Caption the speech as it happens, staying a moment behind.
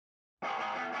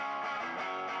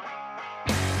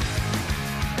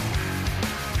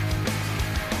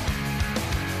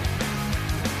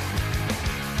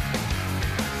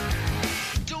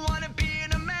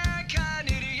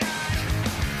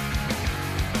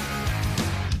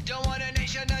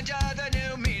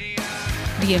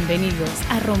Bienvenidos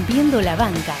a Rompiendo la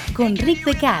Banca con Rick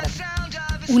Decard,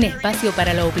 un espacio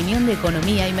para la opinión de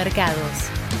economía y mercados.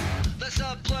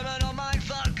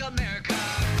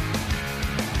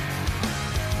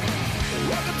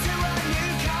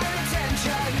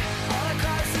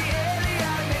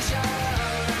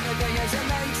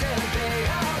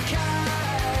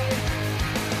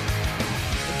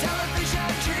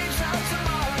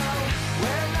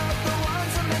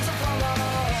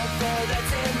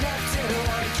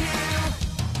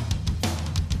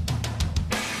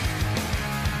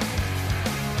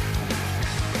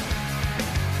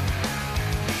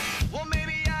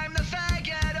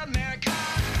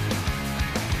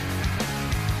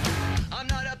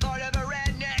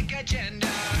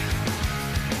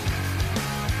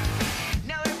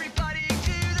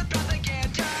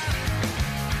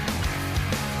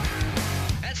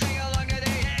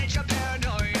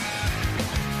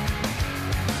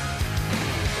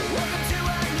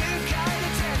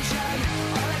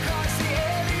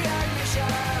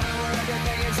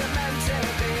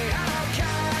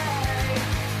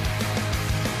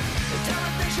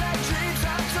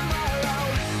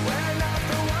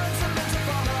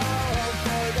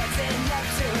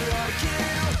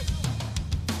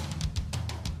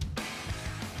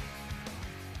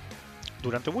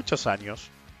 Durante muchos años,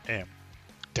 ten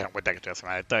en cuenta que estoy hace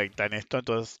más de 30 en esto,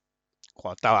 entonces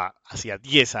cuando estaba hacía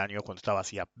 10 años, cuando estaba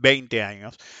hacía 20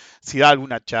 años, si daba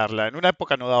alguna charla, en una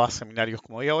época no daba seminarios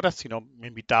como doy ahora, sino me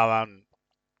invitaban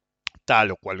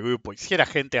tal o cual grupo, y si era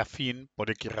gente afín,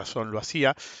 por X razón lo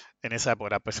hacía, en esa época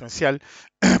era presencial,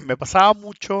 me pasaba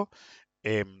mucho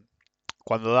eh,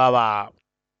 cuando daba,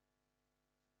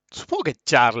 supongo que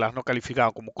charlas, no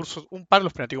calificaba como cursos, un par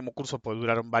los planteé como cursos porque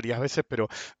duraron varias veces, pero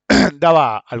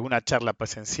daba alguna charla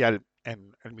presencial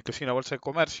en mi cocina Bolsa de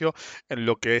Comercio, en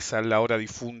lo que es a la hora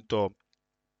difunto,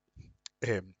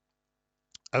 eh,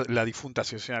 la difunta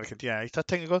Asociación Argentina de Analistas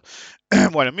Técnicos.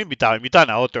 Bueno, invitaban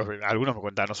a otros, algunos me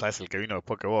cuentan, no sabes el que vino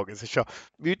después que vos, qué sé yo.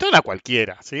 Me invitaban a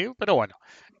cualquiera, ¿sí? Pero bueno,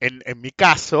 en mi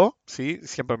caso, ¿sí?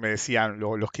 Siempre me decían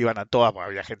los que iban a todas, porque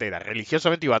había gente que era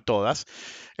religiosamente iba a todas,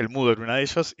 el Mudo era una de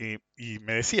ellos, y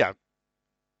me decía,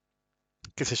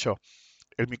 qué sé yo,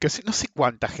 el microcine, no sé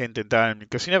cuánta gente entraba en el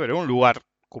microcine, pero era un lugar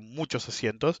con muchos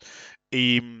asientos.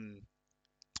 Y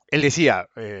él decía,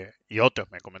 y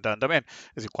otros me comentaban también,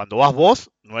 es decir, cuando vas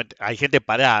vos, hay gente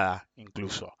parada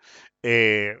incluso.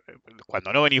 Eh,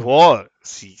 Cuando no venís vos,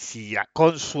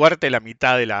 con suerte la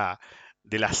mitad de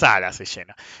la sala se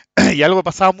llena. Y algo que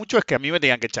pasaba mucho es que a mí me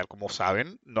tenían que echar, como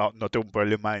saben, no tengo un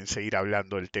problema en seguir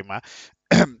hablando del tema.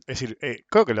 Es decir,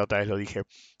 creo que la otra vez lo dije.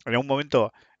 En algún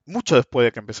momento, mucho después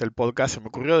de que empecé el podcast, se me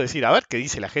ocurrió decir, a ver qué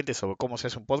dice la gente sobre cómo se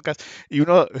hace un podcast. Y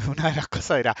una de las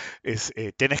cosas era,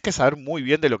 tenés que saber muy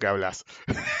bien de lo que hablas.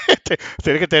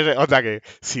 Tenés que tener, onda que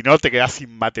si no te quedás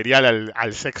sin material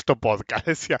al sexto podcast.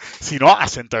 Decía, si no,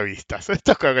 haz entrevistas.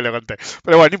 Esto creo que lo conté.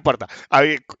 Pero bueno, no importa.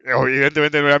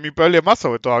 Evidentemente no era mi problema,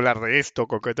 sobre todo hablar de esto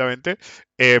concretamente.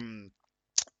 Em,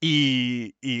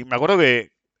 y me acuerdo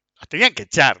que nos tenían que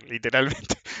echar,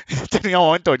 literalmente. En determinado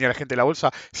momento venía la gente de la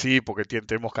bolsa, sí, porque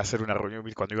tenemos que hacer una reunión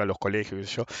cuando iba a los colegios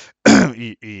y yo.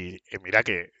 Y mirá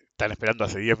que están esperando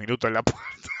hace 10 minutos en la puerta.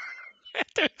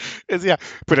 Decía,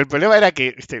 pero el problema era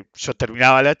que yo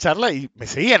terminaba la charla y me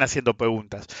seguían haciendo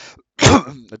preguntas.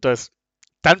 Entonces,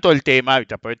 tanto el tema, y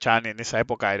te aprovechan, en esa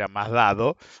época era más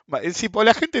dado. Sí, pues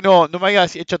la gente no me había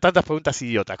hecho tantas preguntas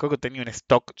idiotas. Creo que tenía un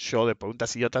stock yo de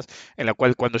preguntas idiotas, en la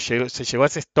cual cuando se llegó a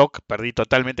ese stock perdí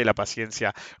totalmente la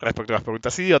paciencia respecto a las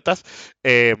preguntas idiotas.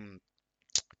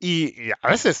 Y a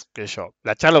veces, qué sé yo,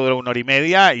 la charla duró 1 hora y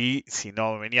media y si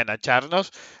no venían a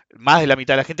echarnos, más de la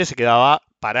mitad de la gente se quedaba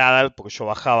parada porque yo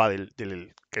bajaba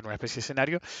que era una especie de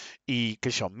escenario, y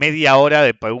qué sé yo, media hora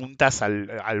de preguntas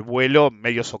al vuelo,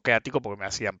 medio socrático, porque me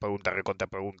hacían pregunta, recontra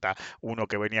pregunta, uno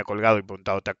que venía colgado y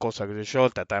preguntaba otra cosa, qué sé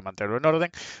yo, trataba de mantenerlo en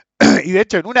orden. Y de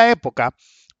hecho, en una época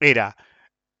era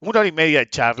 1 hora y media de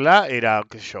charla, era,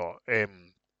 qué sé yo,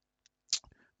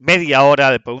 media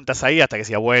hora de preguntas ahí hasta que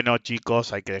decía, bueno,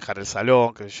 chicos, hay que dejar el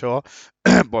salón, qué sé yo,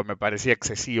 pues me parecía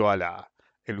excesivo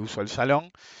el uso del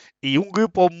salón. Y un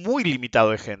grupo muy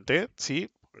limitado de gente, ¿sí?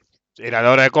 Era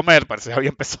la hora de comer, parece que había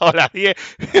empezado a las 10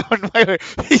 o 9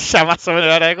 y ya más o menos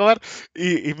la hora de comer.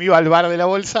 Y me iba al bar de la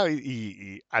bolsa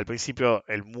y al principio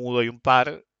el Mudo y un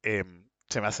par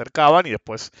se me acercaban y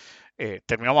después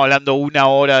terminamos hablando 1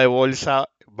 hora de bolsa,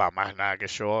 va más nada que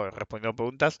yo respondiendo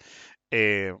preguntas,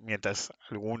 mientras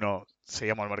algunos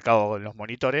seguíamos al mercado en los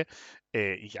monitores,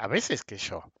 y a veces que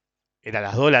yo, era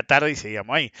las 2 de la tarde y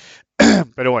seguíamos ahí.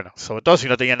 Pero bueno, sobre todo si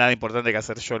no tenía nada importante que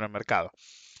hacer yo en el mercado,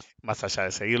 más allá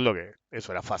de seguirlo, que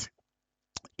eso era fácil.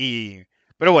 Y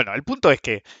Pero bueno, el punto es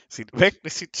que, si ven,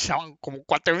 ya van como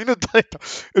 4 minutos de esto.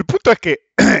 El punto es que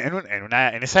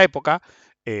en esa época,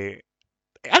 eh,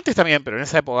 antes también, pero en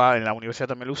esa época en la universidad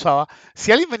también lo usaba,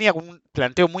 si alguien venía con un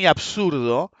planteo muy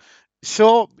absurdo,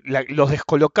 yo los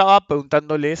descolocaba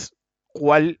preguntándoles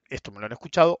esto me lo han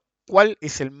escuchado, cuál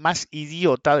es el más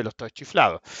idiota de los tres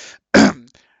chiflados.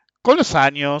 Con los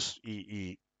años,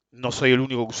 y no soy el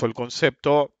único que usó el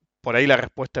concepto, por ahí la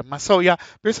respuesta es más obvia,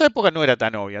 pero en esa época no era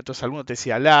tan obvia. Entonces alguno te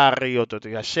decía Larry, otro te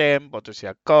decía Jem, otro te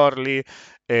decía Curly,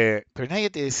 pero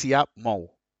nadie te decía Moe,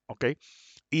 ¿ok?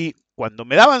 Y cuando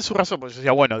me daban su razón, pues yo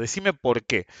decía, bueno, decime por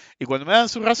qué. Y cuando me daban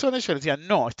sus razones, yo les decía,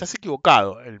 no, estás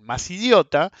equivocado. El más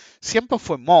idiota siempre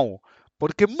fue Moe,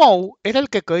 porque Moe era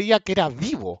el que creía que era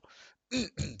vivo.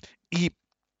 Y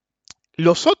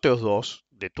los otros dos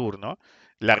de turno,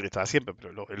 Larry estaba siempre,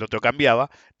 pero el otro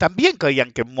cambiaba, también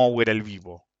creían que Moe era el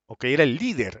vivo, ¿ok? Era el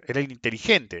líder, era el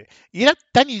inteligente, y era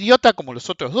tan idiota como los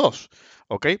otros dos,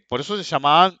 ¿ok? Por eso se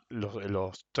llamaban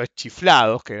los tres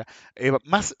chiflados, que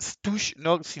más Stush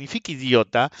no significa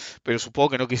idiota, pero supongo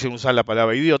que no quisieron usar la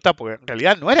palabra idiota, porque en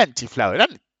realidad no eran chiflados,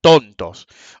 eran tontos,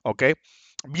 ¿ok?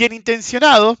 Bien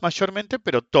intencionados mayormente,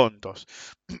 pero tontos.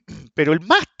 Pero el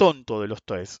más tonto de los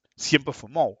tres siempre fue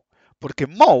Moe, porque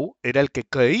Moe era el que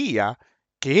creía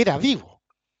que era vivo,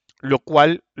 lo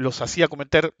cual los hacía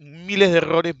cometer miles de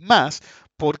errores más,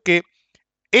 porque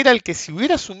era el que si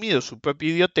hubiera asumido su propia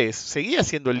idiotez, seguía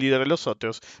siendo el líder de los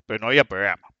otros, pero no había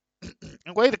programa.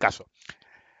 En cualquier caso,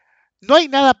 no hay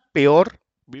nada peor,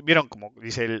 vieron como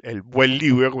dice el buen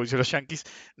libro, como dicen los yankees,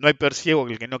 no hay peor ciego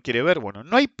que el que no quiere ver. Bueno,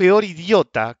 no hay peor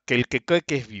idiota que el que cree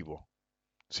que es vivo.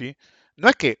 ¿Sí? No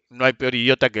es que no hay peor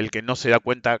idiota que el que no se da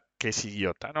cuenta que es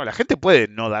idiota. No, la gente puede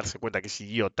no darse cuenta que es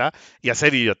idiota y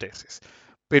hacer idioteces.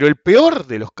 Pero el peor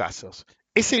de los casos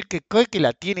es el que cree que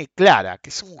la tiene clara,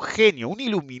 que es un genio, un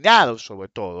iluminado sobre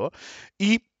todo,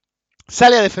 y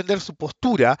sale a defender su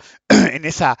postura en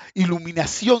esa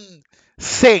iluminación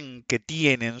zen que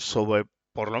tienen sobre,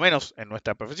 por lo menos en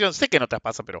nuestra profesión, sé que en otras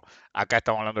pasa, pero acá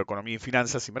estamos hablando de economía y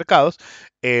finanzas y mercados,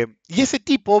 y ese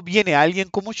tipo viene a alguien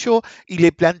como yo y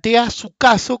le plantea su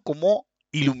caso como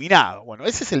iluminado. Bueno,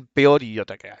 ese es el peor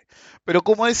idiota que hay. Pero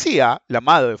como decía la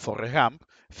madre de Forrest Gump,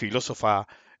 filósofa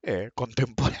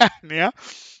contemporánea,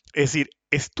 es decir,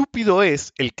 estúpido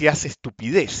es el que hace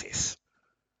estupideces.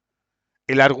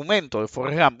 El argumento de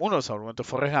Forrest Gump, uno de los argumentos de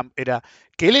Forrest Gump era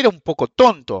que él era un poco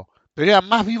tonto, pero era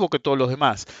más vivo que todos los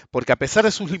demás, porque a pesar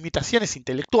de sus limitaciones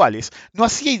intelectuales, no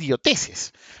hacía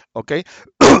idioteces, ¿ok?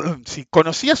 Si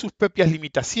conocía sus propias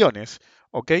limitaciones,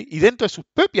 ¿ok? Y dentro de sus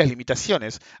propias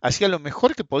limitaciones hacía lo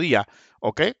mejor que podía,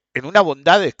 ¿ok? En una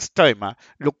bondad extrema,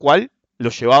 lo cual lo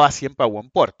llevaba siempre a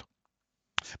buen puerto.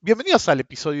 Bienvenidos al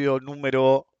episodio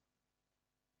número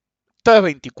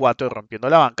 324 de Rompiendo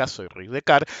la Banca, soy Rick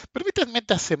Decar. Permítanme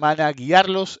esta semana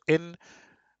guiarlos en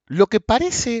lo que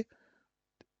parece,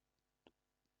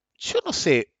 yo no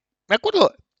sé, me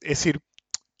acuerdo, es decir,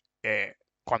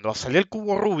 cuando salió el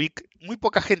cubo Rubik, muy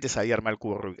poca gente sabía armar el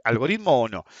cubo Rubik, algoritmo o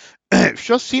no.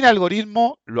 Yo sin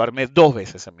algoritmo lo armé 2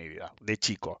 veces en mi vida, de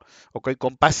chico. ¿Ok?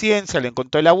 Con paciencia le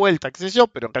encontré la vuelta, qué sé yo,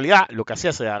 pero en realidad lo que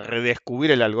hacía era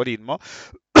redescubrir el algoritmo.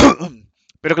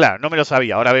 Pero claro, no me lo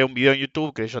sabía. Ahora veo un video en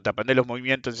YouTube que yo te aprendí los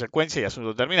movimientos en secuencia y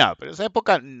asunto terminado. Pero en esa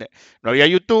época no había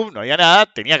YouTube, no había nada,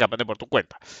 tenía que aprender por tu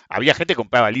cuenta. Había gente que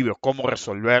compraba libros, cómo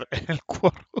resolver el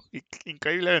cubo Rubik,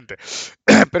 increíblemente.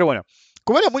 Pero bueno,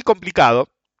 como era muy complicado,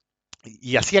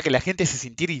 y hacía que la gente se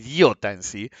sintiera idiota en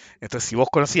sí. Entonces, si vos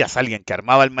conocías a alguien que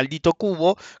armaba el maldito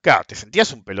cubo, claro, te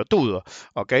sentías un pelotudo,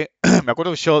 ¿ok? Me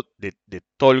acuerdo que yo, de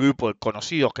todo el grupo de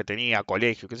conocidos que tenía,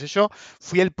 colegio, qué sé yo,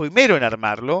 fui el primero en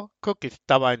armarlo, creo que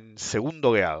estaba en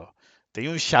segundo grado.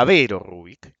 Tenía un llavero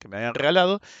Rubik que me habían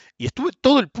regalado y estuve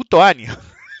todo el puto año.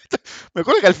 Me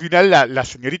acuerdo que al final la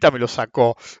señorita me lo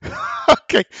sacó,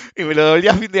 ¿ok? Y me lo devolvió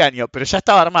a fin de año, pero ya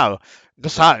estaba armado. No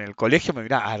saben, el colegio me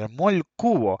mirá, armó el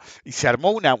cubo y se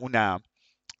armó una,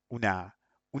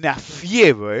 una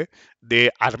fiebre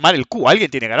de armar el cubo. Alguien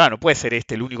tiene que armar, no puede ser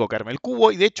este el único que arme el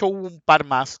cubo. Y de hecho hubo un par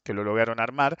más que lo lograron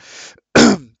armar.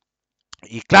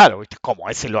 Y claro, ¿viste? Como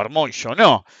ese lo armó y yo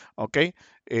no, ¿ok?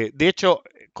 De hecho,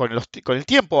 con el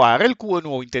tiempo agarré el cubo de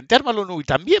nuevo, intenté armarlo de nuevo y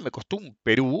también me costó un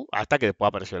Perú hasta que después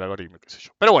apareció el algoritmo, qué sé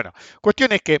yo. Pero bueno,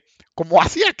 cuestión es que como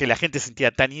hacía que la gente se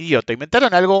sentía tan idiota,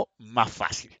 inventaron algo más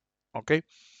fácil, ¿ok?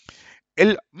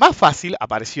 El más fácil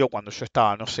apareció cuando yo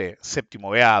estaba, no sé, séptimo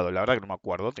grado, la verdad que no me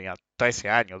acuerdo, tenía 13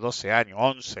 años, 12 años,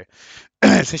 11.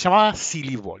 Se llamaba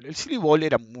Silly Ball. El Silly Ball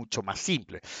era mucho más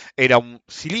simple. Era un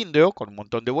cilindro con un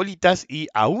montón de bolitas y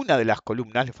a una de las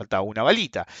columnas le faltaba una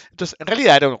balita. Entonces, en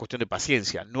realidad era una cuestión de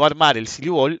paciencia. No armar el Silly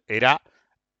Ball era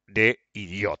de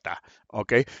idiota,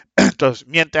 ¿ok? Entonces,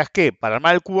 mientras que para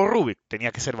armar el cubo Rubik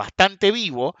tenía que ser bastante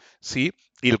vivo, ¿sí?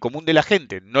 Y el común de la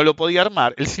gente no lo podía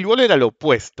armar, el silbol era lo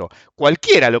opuesto.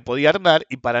 Cualquiera lo podía armar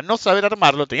y para no saber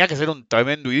armarlo tenía que ser un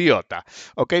tremendo idiota,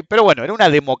 ¿ok? Pero bueno, era una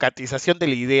democratización de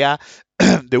la idea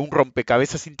de un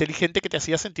rompecabezas inteligente que te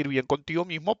hacía sentir bien contigo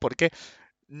mismo porque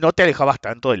no te alejabas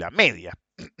tanto de la media.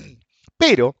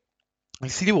 Pero el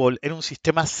Silly Ball era un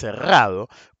sistema cerrado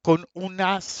con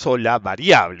una sola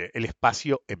variable, el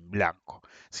espacio en blanco.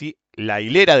 ¿Sí? La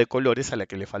hilera de colores a la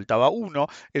que le faltaba uno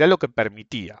era lo que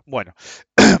permitía. Bueno,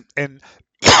 en,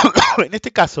 en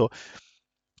este caso,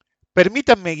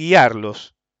 permítanme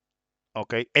guiarlos,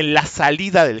 ¿ok? En la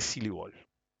salida del Silly Ball.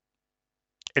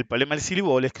 El problema del Silly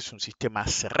Ball es que es un sistema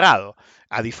cerrado.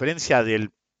 A diferencia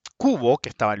del cubo que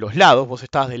estaba en los lados, vos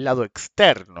estabas del lado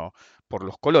externo por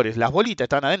los colores. Las bolitas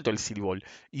estaban adentro del Silly Ball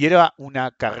y era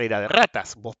una carrera de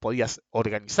ratas. Vos podías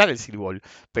organizar el Silly Ball,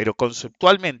 pero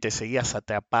conceptualmente seguías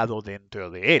atrapado dentro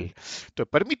de él. Entonces,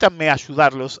 permítanme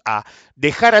ayudarlos a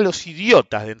dejar a los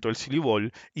idiotas dentro del Silly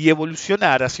Ball y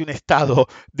evolucionar hacia un estado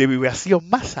de vibración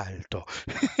más alto,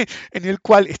 en el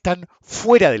cual están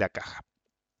fuera de la caja.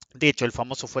 De hecho, el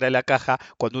famoso fuera de la caja,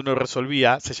 cuando uno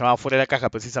resolvía, se llamaba fuera de la caja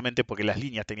precisamente porque las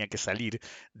líneas tenían que salir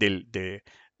de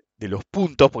los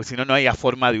puntos, porque si no, no había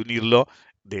forma de unirlo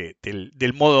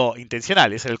del modo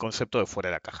intencional. Ese era el concepto de fuera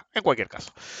de la caja. En cualquier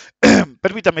caso,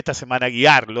 permítanme esta semana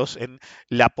guiarlos en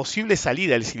la posible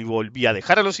salida del Silly Ball vía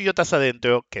dejar a los idiotas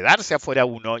adentro, quedarse afuera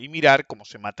uno y mirar cómo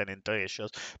se matan entre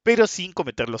ellos, pero sin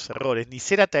cometer los errores ni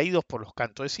ser atraídos por los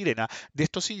cantos de sirena de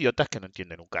estos idiotas que no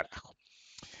entienden un carajo.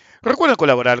 Recuerden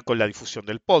colaborar con la difusión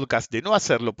del podcast. De no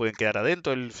hacerlo, pueden quedar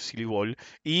adentro del Silly Ball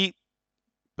y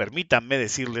permítanme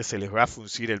decirles, se les va a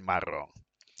fruncir el marrón.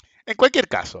 En cualquier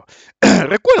caso,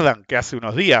 recuerdan que hace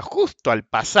unos días, justo al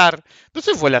pasar, no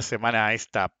sé si fue la semana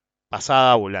esta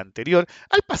pasada o la anterior,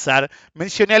 al pasar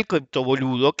mencioné al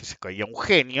criptoboludo, que se caía un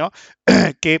genio,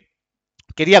 que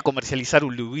quería comercializar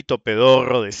un lubito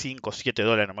pedorro de 5 o 7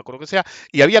 dólares, no me acuerdo qué sea,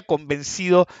 y había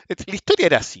convencido, la historia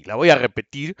era así, la voy a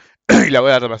repetir y la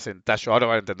voy a dar más en tallo, ahora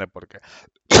van a entender por qué.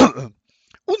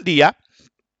 Un día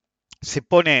se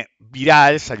pone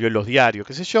viral, salió en los diarios,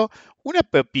 qué sé yo, una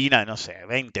pepina, no sé,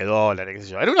 20 dólares, qué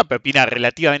sé yo, era una pepina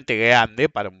relativamente grande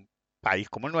para un país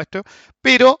como el nuestro,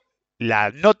 pero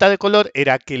la nota de color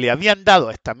era que le habían dado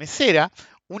a esta mesera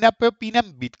una pepina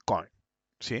en Bitcoin,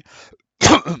 ¿sí?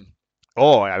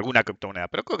 O en alguna criptomoneda,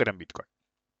 pero creo que era en Bitcoin.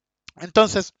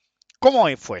 Entonces, ¿cómo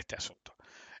fue este asunto?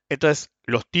 Entonces,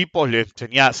 los tipos le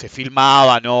enseñaban, se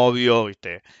filmaban, obvio,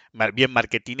 ¿viste? Bien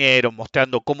marketineros,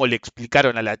 mostrando cómo le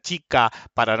explicaron a la chica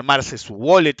para armarse su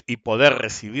wallet y poder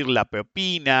recibir la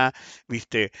propina,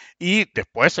 ¿viste? Y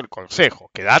después el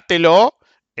consejo, quédatelo,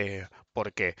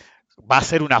 porque va a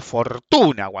ser una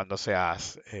fortuna cuando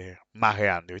seas más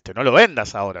grande, ¿viste? No lo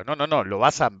vendas ahora, no, lo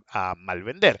vas a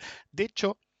malvender. De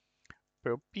hecho,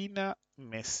 propina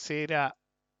mesera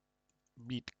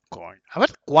Bitcoin. A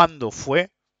ver cuándo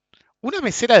fue. Una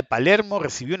mesera de Palermo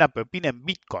recibió una propina en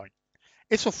Bitcoin.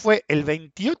 Eso fue el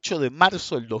 28 de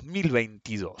marzo del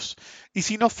 2022. Y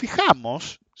si nos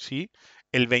fijamos, ¿sí?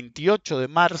 El 28 de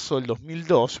marzo del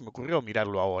 2002, se me ocurrió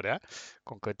mirarlo ahora,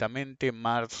 concretamente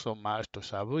esto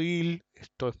es abril,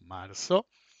 esto es marzo,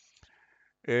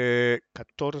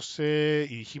 14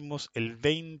 y dijimos el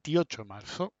 28 de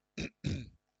marzo.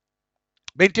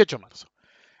 28 de marzo.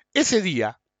 Ese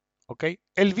día, ¿ok?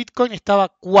 El Bitcoin estaba a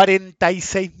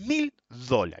 46 mil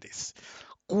dólares.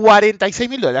 46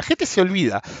 mil dólares. La gente se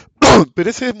olvida, pero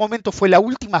ese momento fue la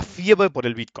última fiebre por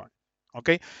el Bitcoin.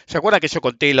 ¿Ok? ¿Se acuerdan que yo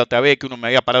conté la otra vez que uno me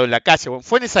había parado en la calle? Bueno,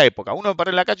 fue en esa época. Uno me paró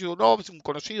en la calle y dijo, no, es un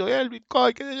conocido, el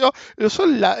Bitcoin, qué sé yo.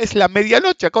 Es la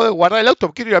medianoche, acabo de guardar el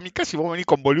auto, quiero ir a mi casa y vos venís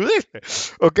con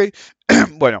boludeces. ¿Ok?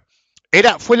 Bueno,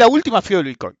 fue la última fiebre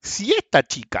del Bitcoin. Si esta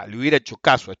chica le hubiera hecho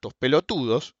caso a estos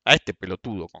pelotudos, a este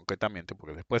pelotudo concretamente,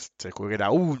 porque después se descubrió que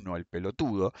era uno el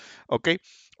pelotudo, ¿ok?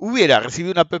 Hubiera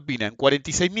recibido una pepina en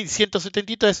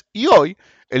 46.173 y hoy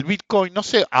el Bitcoin, no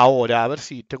sé ahora, a ver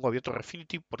si tengo abierto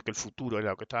Refinity, porque el futuro era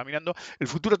lo que estaba mirando, el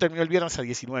futuro terminó el viernes a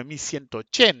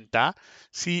 19.180,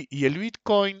 ¿sí? Y el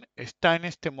Bitcoin está en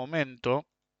este momento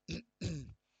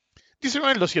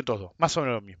 19.202, más o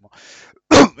menos lo mismo.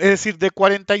 Es decir, de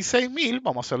 46.000,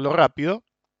 vamos a hacerlo rápido,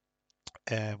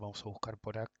 vamos a buscar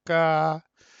por acá,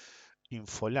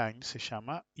 Infoline se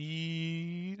llama,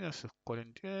 y no sé,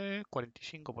 40,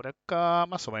 45 por acá,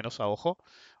 más o menos a ojo.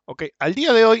 Ok, al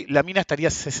día de hoy la mina estaría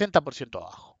 60%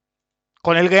 abajo,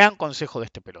 con el gran consejo de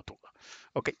este pelotudo.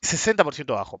 Ok,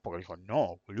 60% abajo, porque dijo,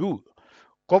 no, boludo,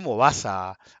 ¿cómo vas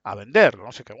a venderlo?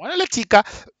 No sé qué. Bueno, la chica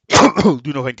de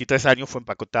unos 23 años fue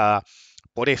empacotada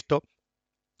por esto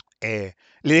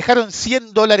le dejaron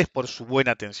 $100 por su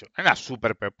buena atención. Una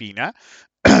super pepina.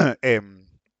 Em,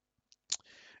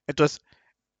 entonces,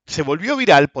 se volvió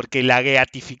viral porque la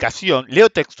beatificación, leo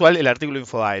textual el artículo de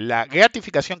Infobae, la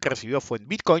beatificación que recibió fue en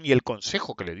Bitcoin y el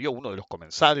consejo que le dio uno de los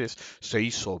comensales se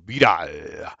hizo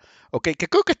viral. Ok, que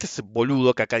creo que este es el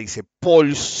boludo que acá dice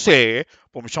Paul C,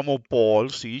 pues me llamo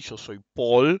Paul, sí, yo soy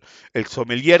Paul, el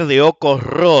sommelier de ocos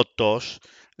rotos,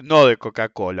 no de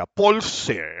Coca-Cola, Paul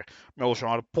C. Me hago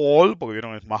llamar Paul porque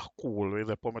vieron es más cool, y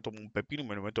después me tomo un pepino y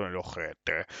me lo meto en el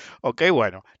ojete. Ok,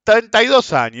 bueno,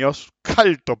 32 años,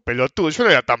 alto pelotudo, yo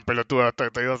no era tan pelotudo a los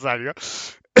 32 años,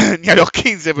 ni a los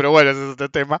 15, pero bueno, ese es otro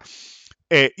tema.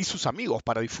 Y sus amigos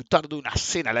para disfrutar de una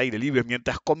cena al aire libre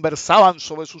mientras conversaban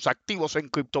sobre sus activos en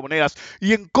criptomonedas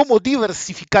y en cómo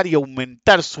diversificar y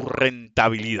aumentar su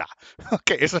rentabilidad.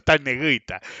 Ok, eso está en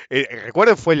negrita.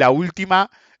 Recuerden, fue la última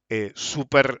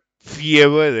super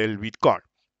fiebre del Bitcoin.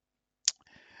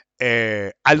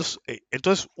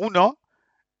 Entonces uno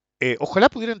ojalá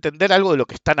pudiera entender algo de lo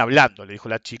que están hablando, le dijo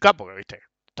la chica, porque viste,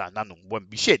 están dando un buen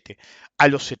billete. A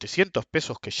los 700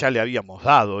 pesos que ya le habíamos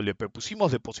dado, le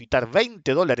propusimos depositar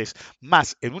 $20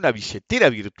 más en una billetera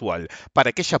virtual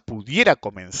para que ella pudiera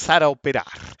comenzar a operar.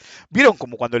 ¿Vieron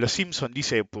como cuando los Simpson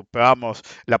dice, probamos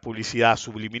la publicidad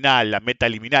subliminal, la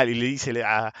metaliminal, y le dice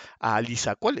a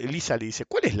Lisa, Lisa le dice,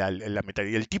 ¿cuál es la meta?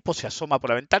 Y el tipo se asoma por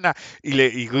la ventana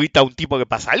y grita a un tipo que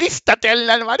pasa, ¡alístate en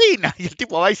la marina! Y el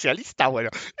tipo va y se alista, bueno.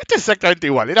 Esto es exactamente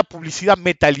igual, era publicidad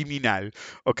metaliminal,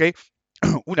 ¿ok?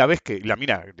 Una vez que, la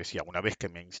mina decía, una vez que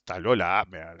me instaló la app,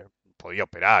 podía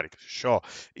operar, qué sé yo,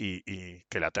 y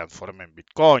que la transforme en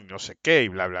Bitcoin, no sé qué, y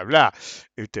bla, bla, bla.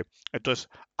 Entonces,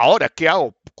 ¿ahora qué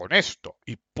hago con esto?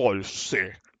 Y Paul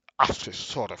C.,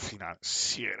 asesor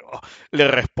financiero, le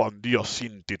respondió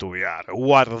sin titubear,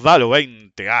 guardalo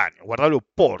 20 años, guardalo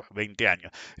por 20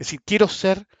 años. Es decir, quiero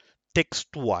ser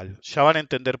textual, ya van a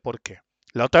entender por qué.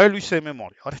 La otra vez lo hice de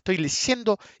memoria, ahora estoy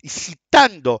leyendo y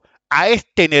citando a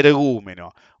este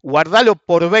energúmeno. Guardalo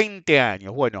por 20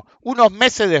 años. Bueno, unos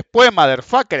meses después,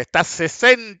 motherfucker, está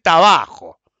 60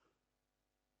 abajo.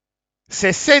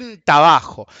 60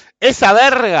 abajo. Esa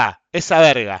verga,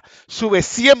 sube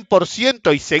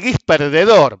 100% y seguís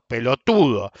perdedor,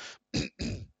 pelotudo.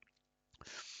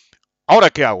 ¿Ahora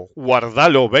qué hago?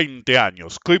 Guardalo 20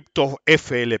 años, Crypto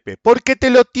FLP. Porque te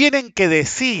lo tienen que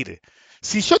decir.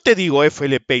 Si yo te digo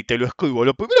FLP y te lo escribo,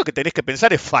 lo primero que tenés que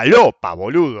pensar es falopa,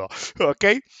 boludo. ¿Ok?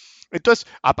 Entonces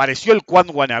apareció el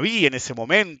Quan Wannabe en ese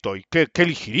momento. ¿Y qué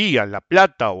elegirían? ¿La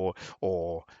plata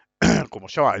o como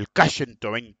se llama? El cash en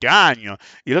 20 años?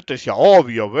 Y el otro decía,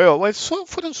 obvio, veo. Bueno,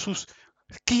 fueron sus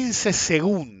 15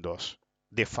 segundos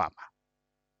de fama.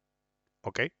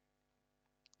 ¿Ok?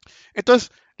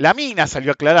 Entonces, la mina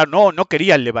salió a aclarar, no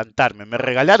querían levantarme, me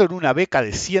regalaron una beca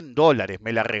de $100,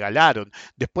 me la regalaron,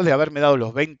 después de haberme dado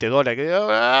los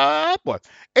 $20. Bueno,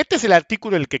 este es el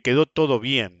artículo en el que quedó todo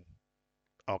bien.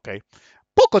 Okay.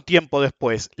 Poco tiempo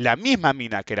después, la misma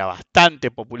mina, que era bastante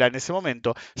popular en ese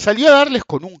momento, salió a darles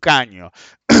con un caño.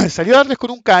 Salió a darles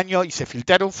con un caño y se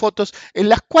filtraron fotos en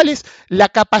las cuales la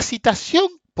capacitación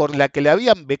por la que le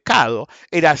habían becado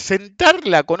era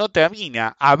sentarla con otra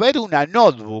mina a ver una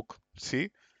notebook,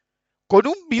 ¿sí? Con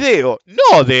un video,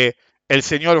 no de el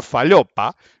señor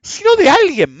Falopa, sino de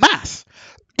alguien más.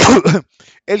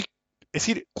 Es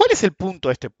decir, ¿cuál es el punto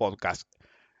de este podcast?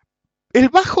 El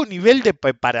bajo nivel de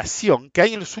preparación que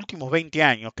hay en los últimos 20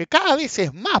 años, que cada vez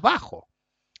es más bajo,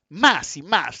 más y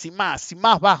más y más y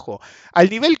más bajo, al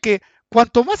nivel que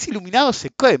cuanto más iluminados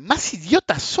se creen, más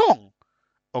idiotas son.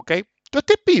 ¿Ok? Entonces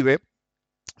este pibe,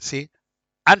 ¿sí?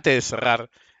 Antes de cerrar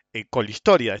con la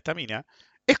historia de esta mina,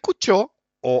 escuchó,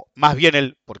 o más bien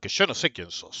él, porque yo no sé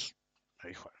quién sos, me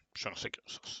dijo, yo no sé quién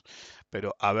sos,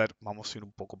 pero a ver, vamos a ir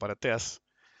un poco para atrás.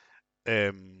 Fue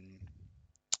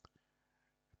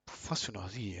hace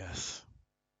unos días.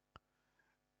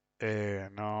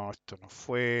 No, esto no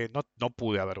fue, no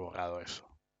pude haber borrado eso.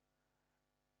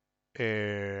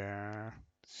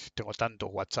 Tengo tantos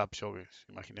WhatsApp, yo,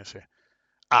 imagínense.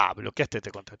 Bloqueaste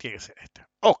este contacto, tiene que ser este.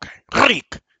 Ok,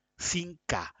 Rick, sin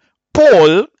K.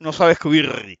 Paul no sabe escribir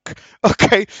Rick. Ok,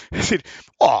 es decir,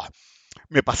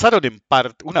 me pasaron en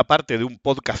una parte de un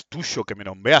podcast tuyo que me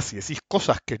nombrás y decís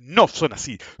cosas que no son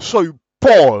así. Soy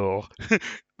Paul,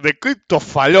 de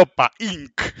Cryptofalopa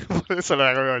Inc. Por eso lo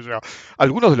hago yo.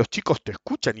 Algunos de los chicos te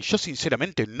escuchan y yo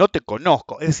sinceramente no te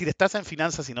conozco. Es decir, estás en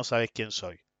finanzas y no sabes quién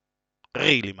soy.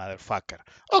 Really, motherfucker.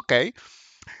 Ok.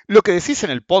 Lo que decís en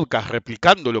el podcast,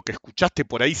 replicando lo que escuchaste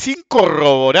por ahí, sin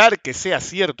corroborar que sea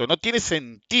cierto, no tiene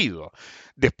sentido.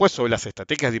 Después, sobre las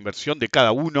estrategias de inversión de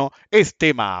cada uno, es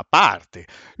tema aparte.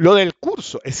 Lo del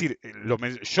curso, es decir,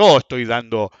 yo estoy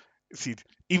dando, es decir,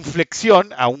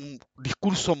 inflexión a un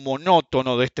discurso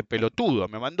monótono de este pelotudo.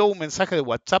 Me mandó un mensaje de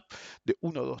WhatsApp de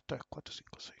 1, 2, 3, 4,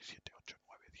 5, 6, 7, 8,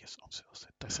 9, 10, 11, 12,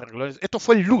 13 renglones. Esto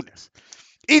fue el lunes.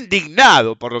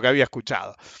 Indignado por lo que había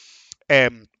escuchado.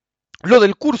 Lo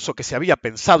del curso que se había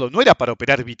pensado no era para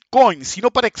operar Bitcoin, sino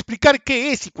para explicar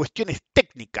qué es y cuestiones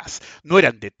técnicas, no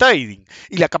eran de trading.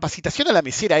 Y la capacitación a la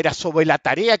mesera era sobre la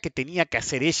tarea que tenía que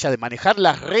hacer ella de manejar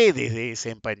las redes de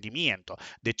ese emprendimiento.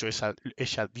 De hecho,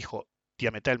 ella dijo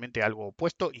diametralmente algo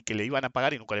opuesto y que le iban a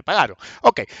pagar y nunca le pagaron.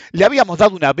 Ok, le habíamos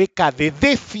dado una beca de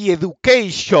DeFi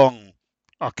Education.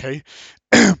 Ok.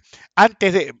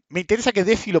 Me interesa que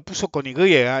DeFi lo puso con Y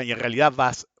y en realidad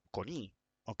vas con I.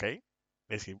 Ok.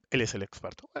 Es decir, él es el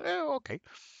experto. Ok.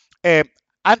 Eh,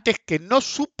 Antes que no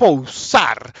supo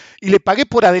usar y le pagué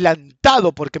por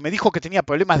adelantado porque me dijo que tenía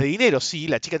problemas de dinero. Sí,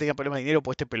 la chica tenía problemas de dinero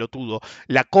por este pelotudo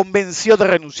la convenció de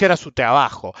renunciar a su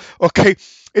trabajo. ¿Ok?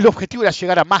 El objetivo era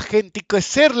llegar a más gente y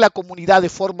crecer la comunidad de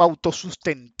forma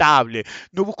autosustentable.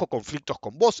 No busco conflictos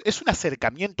con vos, es un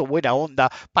acercamiento buena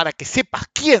onda para que sepas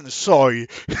quién soy.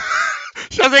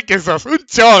 Ya sé que sos un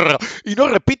chorro y no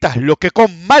repitas lo que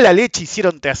con mala leche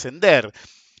hicieron trascender.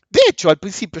 De hecho, al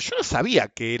principio yo no sabía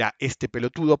que era este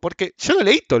pelotudo porque yo no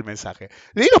leí todo el mensaje.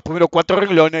 Leí los primeros 4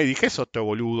 renglones y dije, es otro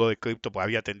boludo de cripto, pues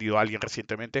había atendido a alguien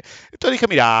recientemente. Entonces dije,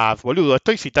 mira, boludo,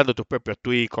 estoy citando tus propios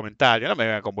tweets, comentarios, no me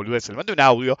vengan con boludeces. Le mandé un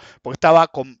audio porque estaba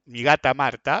con mi gata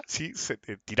Marta, ¿sí?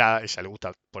 Tirada, ella le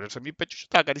gusta ponerse en mi pecho, yo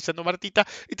estaba acariciando a Martita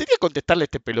y tenía que contestarle a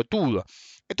este pelotudo.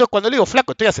 Entonces cuando le digo,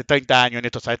 flaco, estoy hace 30 años en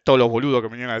esto, ¿sabes? Todos los boludos que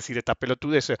me vienen a decir estas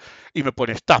pelotudeces y me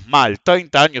pone, estás mal,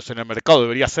 30 años en el mercado,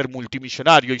 deberías ser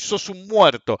multimillonario y sos un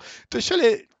muerto.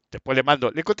 Entonces después le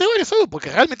mando, le conté varios audios porque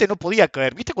realmente no podía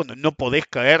creer, ¿viste? Cuando no podés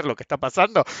creer lo que está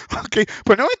pasando, okay.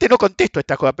 Pues normalmente no contesto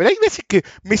estas cosas, pero hay veces que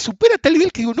me supera a tal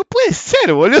nivel que digo, no puede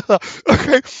ser, boludo,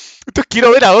 okay. Entonces quiero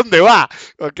ver a dónde va,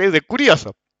 okay, de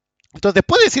curioso. Entonces,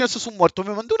 después de decir eso es un muerto,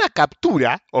 me mandó una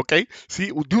captura, ¿ok? ¿Sí?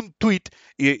 De un tweet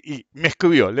y me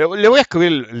escribió. Le voy a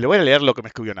escribir, le voy a leer lo que me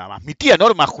escribió nada más. Mi tía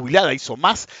Norma jubilada hizo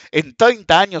más en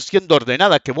 30 años siendo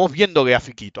ordenada que vos viendo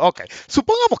grafiquito. Ok,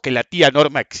 supongamos que la tía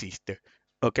Norma existe.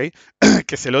 ¿Ok?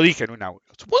 Que se lo dije en un audio.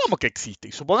 Supongamos que existe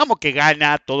y supongamos que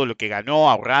gana todo lo que ganó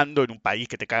ahorrando en un país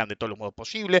que te cagan de todos los modos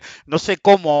posibles. No sé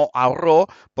cómo ahorró,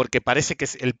 porque parece que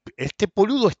este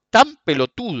boludo es tan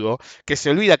pelotudo que se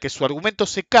olvida que su argumento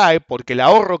se cae porque el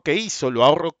ahorro que hizo, lo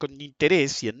ahorro con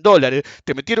interés, $100,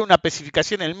 te metieron una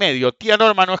especificación en el medio. Tía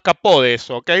Norma no escapó de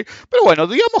eso, ¿ok? Pero bueno,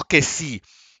 digamos que sí.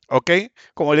 ¿Ok?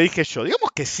 Como le dije yo, digamos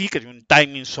que sí, que tiene un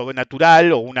timing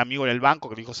sobrenatural o un amigo en el banco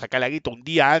que le dijo sacar la guita un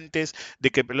día antes de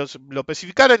que lo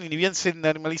especificaran y ni bien se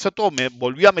normalizó todo, me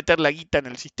volvió a meter la guita en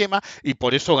el sistema y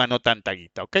por eso ganó tanta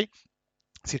guita, ¿ok?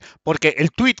 Sí, porque el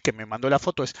tweet que me mandó la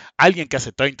foto es alguien que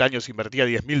hace 30 años invertía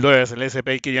 $10.000 en el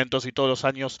S&P 500 y todos los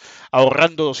años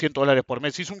ahorrando $200 por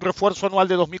mes. Hizo un refuerzo anual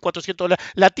de $2.400.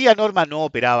 La tía Norma no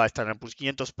operaba Standard Poor's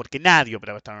 500 porque nadie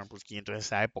operaba Standard Poor's 500 en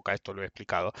esa época, esto lo he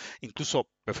explicado, incluso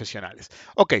profesionales.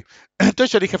 Ok,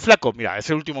 entonces yo le dije, flaco, mira, es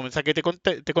el último mensaje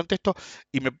que te contesto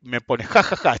y me pone,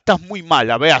 jajaja, estás muy mal,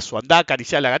 abrazo, andá a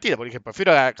acariciar a la gatita, porque dije,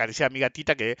 prefiero acariciar a mi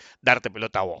gatita que darte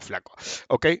pelota a vos, flaco.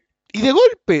 Ok, y de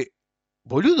golpe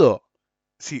boludo,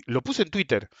 sí, lo puse en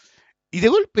Twitter. Y de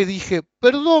golpe dije,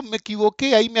 perdón, me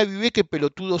equivoqué, ahí me avivé que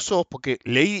pelotudo sos, porque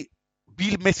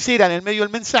vi mesera en el medio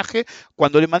del mensaje,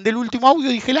 cuando le mandé el último audio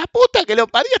dije, la puta que lo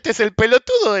parió, este es el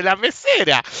pelotudo de la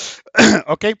mesera.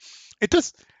 ¿Ok?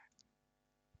 Entonces,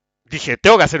 dije,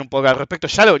 tengo que hacer un poco al respecto,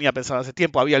 ya lo venía pensando hace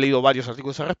tiempo, había leído varios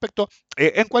artículos al respecto.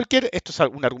 Esto es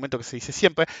un argumento que se dice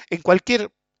siempre, en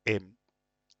cualquier... eh,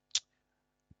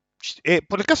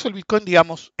 por el caso del Bitcoin,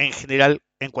 digamos, en general,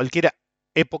 en cualquier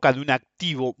época de un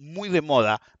activo muy de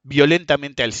moda,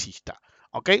 violentamente alcista.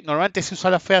 ¿Ok? Normalmente se usa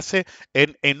la frase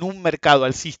en un mercado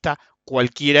alcista,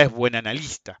 cualquiera es buen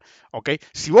analista. ¿Ok?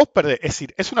 Si vos perdés, es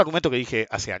decir, es un argumento que dije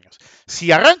hace años.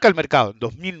 Si arranca el mercado en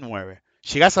 2009,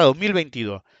 llegás a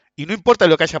 2022 y no importa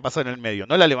lo que haya pasado en el medio,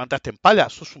 no la levantaste en pala,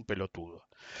 sos un pelotudo.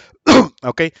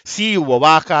 ¿Ok? Sí hubo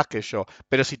bajas, que yo,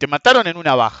 pero si te mataron en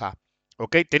una baja,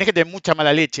 ¿ok? Tenés que tener mucha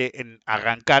mala leche en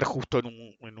arrancar justo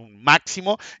en un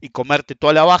máximo y comerte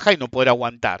toda la baja y no poder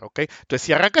aguantar, ¿ok? Entonces,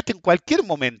 si arrancaste en cualquier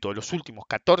momento de los últimos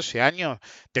 14 años,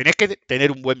 tenés que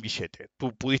tener un buen billete.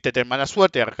 Tú pudiste tener mala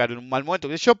suerte de arrancar en un mal momento,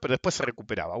 que yo, pero después se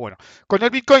recuperaba. Bueno, con el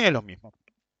Bitcoin es lo mismo.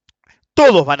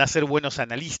 Todos van a ser buenos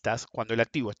analistas cuando el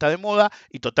activo está de moda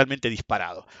y totalmente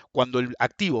disparado. Cuando el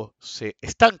activo se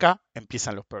estanca,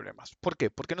 empiezan los problemas. ¿Por qué?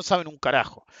 Porque no saben un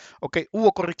carajo. ¿Okay?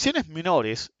 Hubo correcciones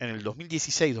menores en el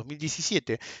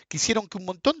 2016-2017 que hicieron que un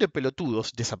montón de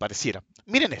pelotudos desaparecieran.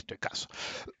 Miren este caso.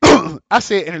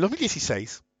 En el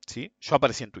 2016, ¿sí? Yo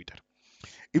aparecí en Twitter.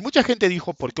 Y mucha gente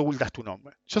dijo, ¿por qué ocultas tu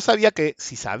nombre? Yo sabía que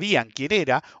si sabían quién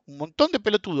era, un montón de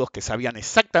pelotudos que sabían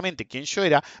exactamente quién yo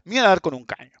era, me iban a dar con un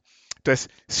caño. Entonces,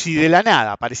 si de la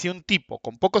nada aparecía un tipo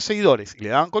con pocos seguidores y le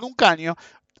daban con un caño,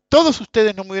 todos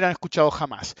ustedes no me hubieran escuchado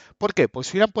jamás. ¿Por qué? Porque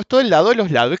se hubieran puesto del lado de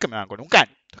los lados y que me daban con un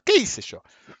caño. Entonces, ¿qué hice yo?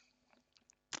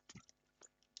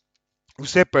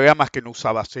 Usé programas que no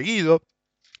usaba seguido,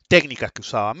 técnicas que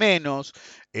usaba menos,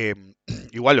 eh,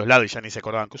 igual los lados ya ni se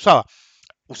acordaban que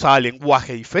usaba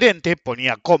lenguaje diferente,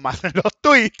 ponía comas en los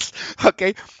tweets,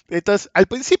 ¿ok? Entonces, al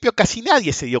principio casi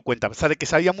nadie se dio cuenta, a pesar de que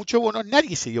sabía mucho bueno,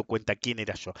 nadie se dio cuenta quién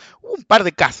era yo. Hubo un par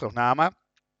de casos nada más,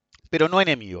 pero no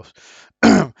enemigos.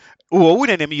 Hubo un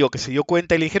enemigo que se dio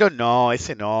cuenta y le dijeron, no,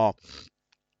 ese no.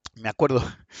 Me acuerdo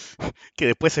que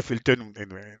después se filtró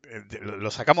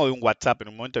lo sacamos de un WhatsApp en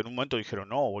un momento dijeron,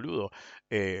 no, boludo,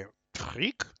 eh,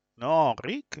 Rick, no,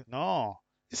 Rick, no,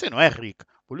 ese no es Rick,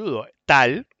 boludo,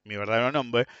 tal, mi verdadero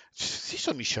nombre, se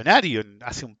hizo millonario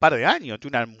hace un par de años,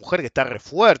 tiene una mujer que está re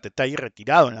fuerte, está ahí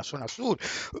retirado en la zona sur.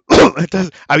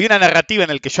 Entonces, había una narrativa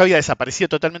en la que yo había desaparecido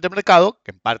totalmente del mercado,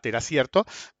 que en parte era cierto,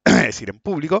 es decir, en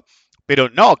público, pero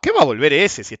no, ¿qué va a volver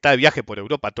ese si está de viaje por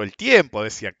Europa todo el tiempo?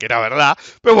 Decían que era verdad.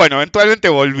 Pero bueno, eventualmente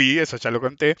volví, eso ya lo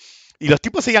conté. Y los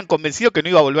tipos seguían convencidos que no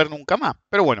iba a volver nunca más.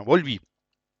 Pero bueno, volví.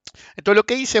 Entonces lo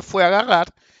que hice fue agarrar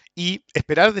y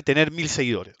esperar de tener 1000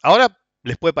 seguidores. Ahora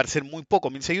les puede parecer muy poco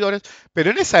 1000 seguidores, pero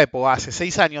en esa época, hace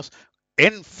 6 años,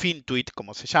 en FinTweet,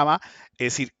 como se llama,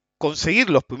 es decir, conseguir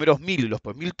los primeros 1000 y los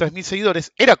primeros 3000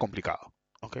 seguidores era complicado.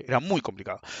 ¿Okay? Era muy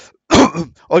complicado.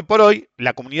 Hoy por hoy,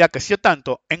 la comunidad creció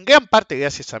tanto, en gran parte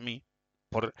gracias a mí,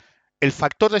 por el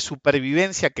factor de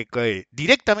supervivencia que creé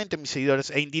directamente en mis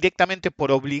seguidores e indirectamente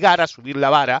por obligar a subir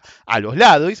la vara a los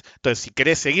lados. Entonces, si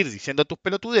querés seguir diciendo tus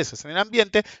pelotudeces en el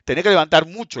ambiente, tenés que levantar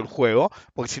mucho el juego,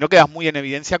 porque si no quedas muy en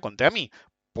evidencia contra mí.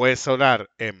 Puede sonar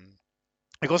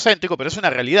egocéntrico, pero es una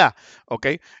realidad, ¿ok?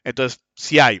 Entonces,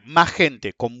 si hay más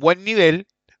gente con buen nivel,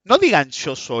 no digan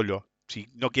yo solo, si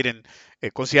no quieren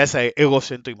considerar ese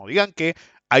egocentrismo, digan que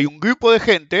hay un grupo de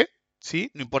gente, ¿sí?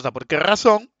 No importa por qué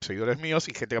razón, seguidores míos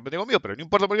y gente que aprende conmigo, pero no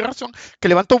importa por qué razón, que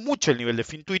levantó mucho el nivel de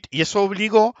FinTweet y eso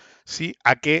obligó, ¿sí?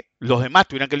 A que los demás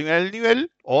tuvieran que eliminar el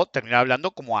nivel o terminar hablando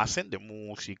como hacen de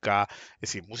música, es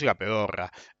decir, música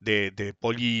pedorra, de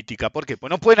política, ¿por qué?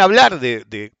 Pues no pueden hablar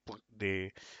de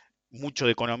mucho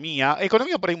de economía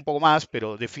por ahí un poco más,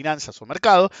 pero de finanzas o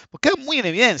mercado, pues queda muy en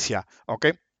evidencia, ¿ok?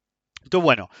 Entonces,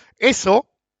 bueno, eso,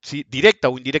 ¿sí? Directa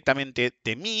o indirectamente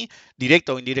de mí,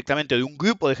 directa o indirectamente de un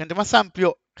grupo de gente más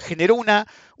amplio, generó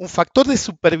un factor de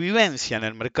supervivencia en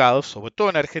el mercado, sobre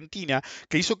todo en Argentina,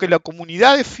 que hizo que la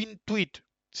comunidad de FinTweet,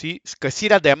 ¿sí?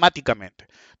 Creciera dramáticamente.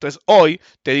 Entonces, hoy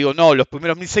te digo, no, los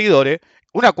primeros 1000 seguidores,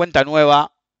 una cuenta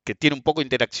nueva que tiene un poco de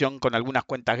interacción con algunas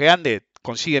cuentas grandes,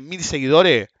 consigue 1000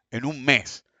 seguidores en un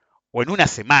mes o en una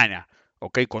semana.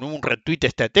 ¿Ok? Con un retweet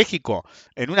estratégico,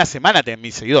 en una semana tenés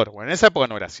 1000 seguidores. Bueno, en esa época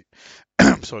no era así.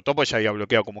 Sobre todo porque ya había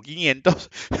bloqueado como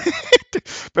 500.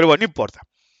 Pero bueno, no importa.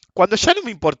 Cuando ya no me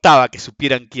importaba que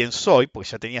supieran quién soy, porque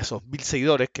ya tenía esos 1000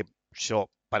 seguidores, que yo,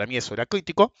 para mí eso era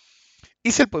crítico,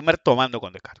 hice el primer Tomando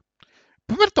con Descartes.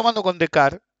 Primer Tomando con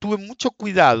Descartes, tuve mucho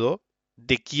cuidado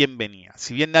de quién venía.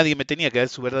 Si bien nadie me tenía que dar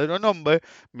su verdadero nombre,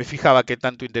 me fijaba qué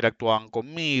tanto interactuaban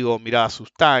conmigo, miraba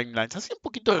sus timelines, hacía un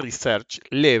poquito de research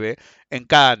leve en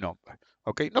cada nombre.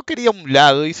 ¿Ok? No quería un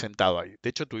lado y sentado ahí. De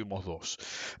hecho, tuvimos dos.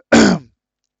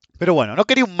 Pero bueno, no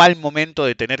quería un mal momento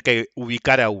de tener que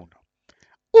ubicar a uno.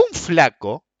 Un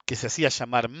flaco, que se hacía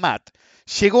llamar Matt,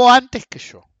 llegó antes que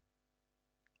yo.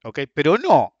 ¿Ok? Pero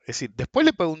no. Es decir, después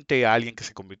le pregunté a alguien que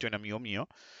se convirtió en amigo mío,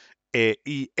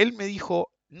 y él me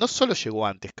dijo, no solo llegó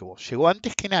antes que vos, llegó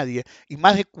antes que nadie y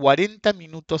más de 40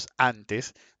 minutos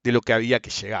antes de lo que había que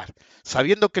llegar,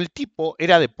 sabiendo que el tipo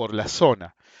era de por la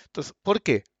zona. Entonces, ¿por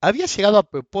qué? Había llegado a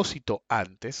propósito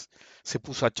antes, se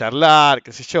puso a charlar,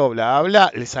 qué sé yo, bla, bla,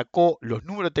 bla, le sacó los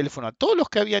números de teléfono a todos los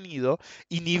que habían ido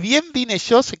y ni bien vine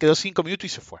yo, se quedó 5 minutos y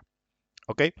se fue.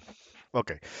 ¿Ok?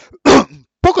 Ok.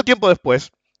 Poco tiempo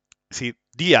después, sí,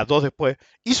 día, dos después,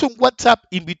 hizo un WhatsApp,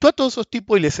 invitó a todos esos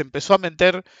tipos y les empezó a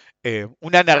meter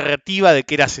una narrativa de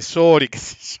que era asesor y qué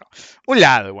sé yo. Un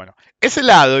lado, bueno, ese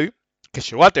lado, que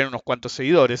llegó a tener unos cuantos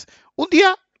seguidores, un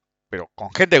día, pero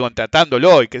con gente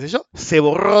contratándolo y qué sé yo, se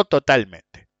borró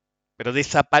totalmente. Pero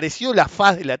desapareció la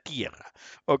faz de la tierra.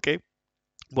 ¿Ok?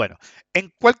 Bueno,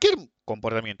 en cualquier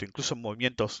comportamiento, incluso en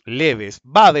movimientos leves,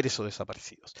 va a haber esos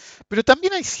desaparecidos. Pero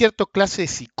también hay cierta clase de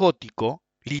psicótico,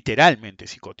 literalmente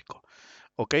psicótico.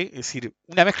 ¿Ok? Es decir,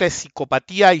 una mezcla de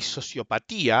psicopatía y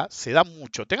sociopatía se da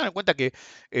mucho. Tengan en cuenta que,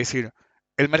 es decir,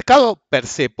 el mercado per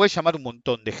se puede llamar un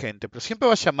montón de gente, pero siempre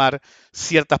va a llamar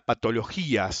ciertas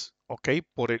patologías, ¿ok?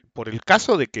 Por el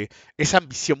caso de que es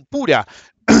ambición pura.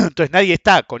 Entonces nadie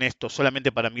está con esto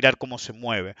solamente para mirar cómo se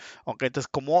mueve. ¿Ok? Entonces,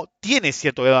 como tiene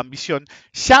cierto grado de ambición,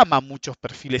 llama a muchos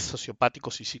perfiles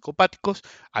sociopáticos y psicopáticos,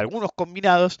 algunos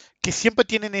combinados, que siempre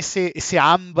tienen ese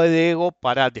hambre de ego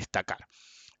para destacar.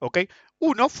 ¿Ok?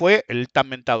 Uno fue el tan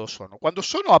mentado Sono. Cuando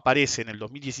Sono aparece en el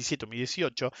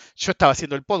 2017-2018, yo estaba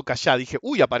haciendo el podcast ya, dije,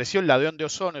 uy, apareció el ladrón de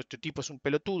Ozono, este tipo es un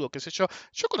pelotudo, qué sé yo.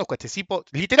 Yo conozco a este tipo,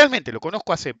 literalmente lo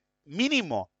conozco hace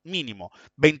mínimo,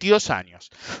 22 años.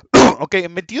 ¿Ok?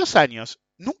 En 22 años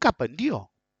nunca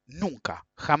aprendió, nunca,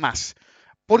 jamás.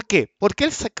 ¿Por qué? Porque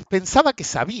él pensaba que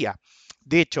sabía.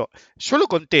 De hecho, yo lo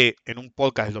conté en un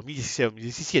podcast del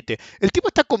 2016-2017, el tipo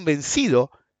está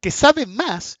convencido que sabe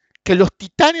más que los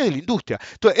titanes de la industria.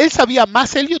 Entonces, él sabía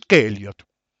más Elliot que Elliot.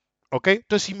 ¿Ok?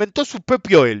 Entonces inventó su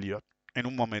propio Elliot en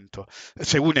un momento,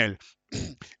 según él.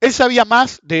 Él sabía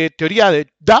más de teoría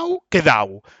de Dow que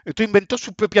Dow. Entonces inventó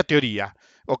su propia teoría.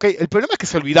 ¿Ok? El problema es que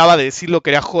se olvidaba de decir lo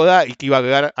que era joda y que iba a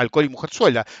agregar alcohol y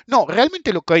mujerzuela. No,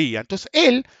 realmente lo creía. Entonces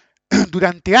él,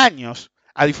 durante años,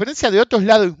 a diferencia de otros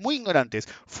lados muy ignorantes,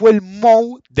 fue el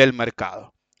Moe del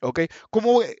mercado. ¿Ok?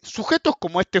 Como sujetos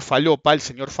como este Falopa, el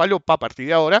señor Falopa, a partir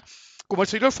de ahora, como el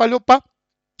señor Falopa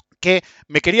que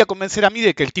me quería convencer a mí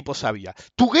de que el tipo sabía.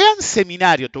 Tu gran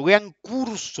seminario, tu gran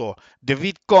curso de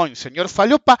Bitcoin, señor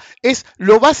Falopa, es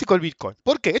lo básico del Bitcoin.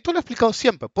 ¿Por qué? Esto lo he explicado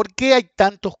siempre. ¿Por qué hay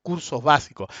tantos cursos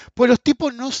básicos? Pues los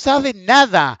tipos no saben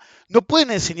nada. No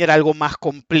pueden enseñar algo más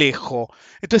complejo.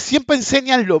 Entonces siempre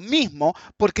enseñan lo mismo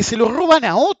porque se lo roban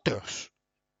a otros.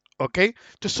 ¿Ok?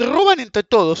 Entonces se roban entre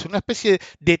todos en una especie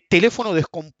de teléfono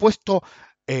descompuesto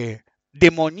eh,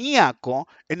 demoníaco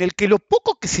en el que lo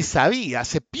poco que se sabía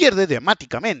se pierde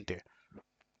dramáticamente.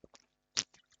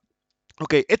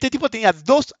 Ok, este tipo tenía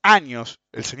 2 años,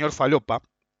 el señor Falopa.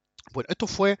 Bueno, esto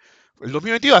fue el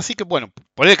 2022, así que bueno,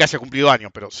 por él que haya cumplido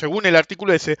años, pero según el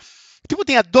artículo ese, el tipo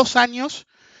tenía 2 años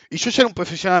y yo ya era un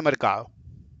profesional de mercado.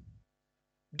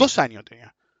 2 años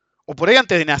tenía. O por ahí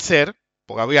antes de nacer,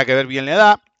 porque habría que ver bien la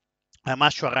edad.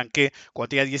 Además, yo arranqué cuando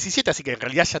tenía 17, así que en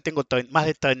realidad ya tengo más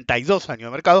de 32 años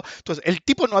de mercado. Entonces, el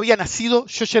tipo no había nacido,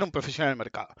 yo ya era un profesional del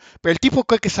mercado. Pero el tipo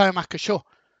cree que sabe más que yo.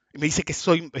 Y me dice que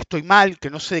estoy mal, que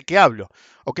no sé de qué hablo.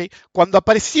 ¿Ok? Cuando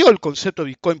apareció el concepto de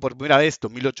Bitcoin por primera vez,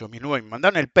 2008-2009, me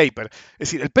mandaron el paper. Es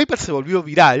decir, el paper se volvió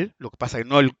viral, lo que pasa es que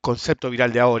no el concepto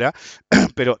viral de ahora,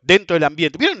 pero dentro del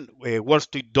ambiente. ¿Vieron Wall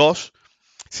Street 2?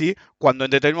 ¿Sí? Cuando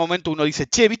en determinado momento uno dice,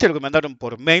 che, ¿viste lo que mandaron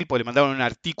por mail? Porque le mandaron un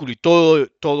artículo y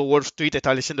todo Wall Street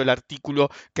estaba leyendo el artículo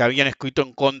que habían escrito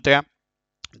en contra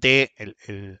de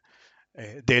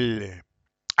del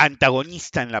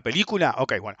antagonista en la película.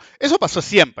 Ok, bueno, eso pasó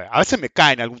siempre. A veces me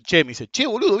caen algún che, me dice, che,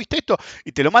 boludo, ¿viste esto?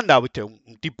 Y te lo manda, ¿viste?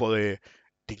 Un tipo de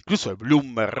incluso de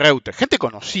Bloomberg, Reuters, gente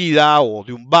conocida o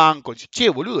de un banco, dice, che,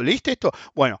 boludo, ¿leíste esto?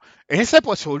 Bueno, en esa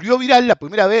época se volvió viral la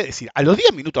primera vez, es decir, a los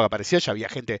 10 minutos que aparecía ya había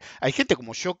gente, hay gente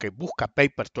como yo que busca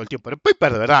papers todo el tiempo, pero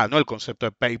paper de verdad, no el concepto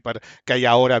de paper que hay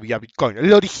ahora vía Bitcoin,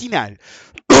 el original.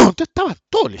 Entonces estaban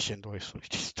todos leyendo eso.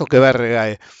 Esto que verga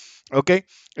es. ¿Ok?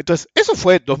 Entonces, eso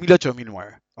fue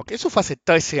 2008-2009. ¿Ok? Eso fue hace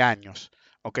 13 años.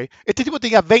 ¿Ok? Este tipo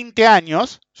tenía 20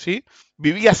 años, ¿sí?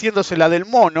 Vivía haciéndose la del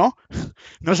mono,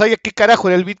 no sabía qué carajo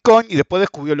era el Bitcoin y después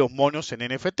descubrió los monos en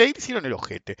NFT y le hicieron el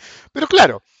ojete. Pero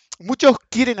claro, muchos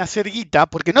quieren hacer guita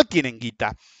porque no tienen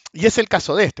guita. Y es el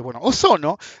caso de este. Bueno,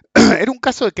 Ozono era un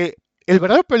caso de que el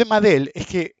verdadero problema de él es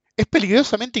que es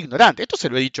peligrosamente ignorante. Esto se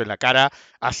lo he dicho en la cara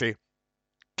hace,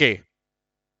 ¿qué?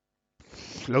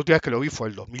 La última vez que lo vi fue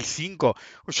el 2005,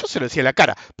 yo se lo decía en la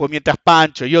cara, pues mientras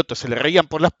Pancho y otros se le reían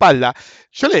por la espalda,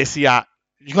 yo le decía,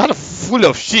 you are full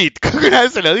of shit, creo que una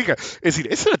vez se lo dije, es decir,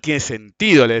 eso no tiene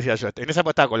sentido, le decía yo, en esa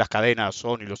época estaba con las cadenas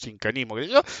Sony, los sincronismos, que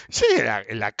yo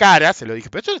en la cara se lo dije,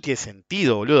 pero eso no tiene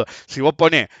sentido, boludo, si vos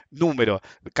pones número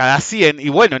cada 100, y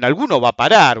bueno, en alguno va a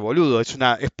parar, boludo, es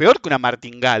peor que una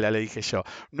martingala, le dije yo,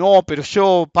 no, pero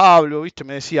yo, Pablo, viste,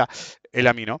 me decía, él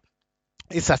a mí, ¿no?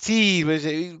 Es así,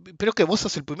 pero que vos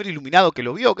sos el primer iluminado que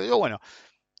lo vio, que digo, bueno,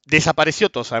 desapareció,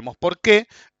 todos sabemos por qué.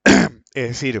 Es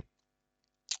decir,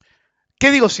 ¿qué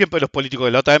digo siempre de los políticos?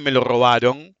 Que la otra vez me lo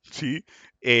robaron, ¿sí?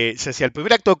 Se decía, el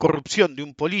primer acto de corrupción de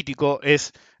un político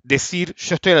es decir,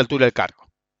 yo estoy a la altura del cargo.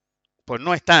 Pues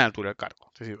no están a la altura del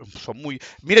cargo. Es decir, son muy.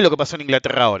 Mire lo que pasó en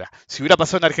Inglaterra ahora. Si hubiera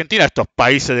pasado en Argentina, estos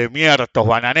países de mierda, estos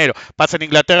bananeros, pasa en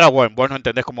Inglaterra, bueno, vos no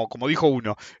entendés como dijo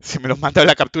uno. Si me los mandaba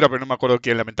la captura, pero no me acuerdo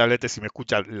quién, lamentablemente, si me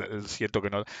escucha, siento que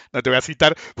no te voy a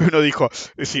citar, pero uno dijo,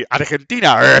 sí,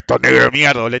 Argentina, estos negros de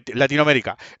mierda,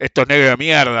 Latinoamérica, estos negros de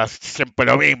mierda, siempre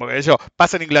lo mismo, que yo.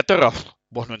 Pasa en Inglaterra,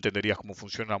 vos no entenderías cómo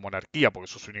funciona una monarquía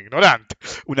porque sos un ignorante,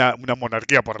 una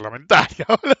monarquía parlamentaria.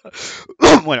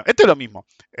 Bueno, esto es lo mismo.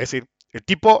 Es decir, el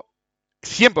tipo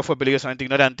siempre fue peligrosamente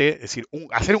ignorante, es decir,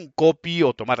 hacer un copy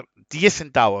o tomar 10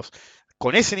 centavos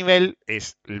con ese nivel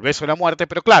es el beso de la muerte,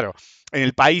 pero claro, en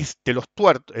el país de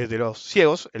los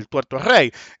ciegos, el tuerto es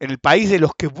rey. En el país de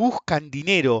los que buscan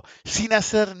dinero sin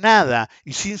hacer nada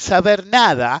y sin saber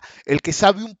nada, el que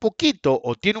sabe un poquito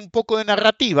o tiene un poco de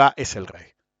narrativa es el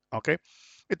rey. ¿Ok?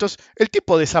 Entonces, el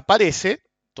tipo desaparece,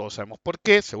 todos sabemos por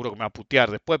qué, seguro que me va a putear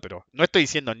después, pero no estoy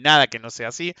diciendo nada que no sea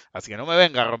así que no me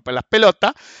venga a romper las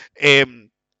pelotas. Eh,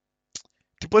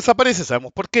 tipo desaparece,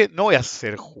 sabemos por qué. No voy a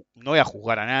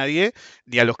juzgar a nadie,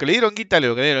 ni a los que le dieron guita, ni a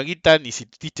los que le dieron guita, ni si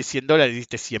diste $100,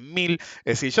 diste 100.000.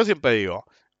 Es decir, yo siempre digo,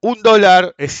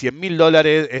 $1 es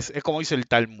 $100.000, es como dice el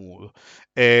Talmud.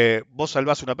 Vos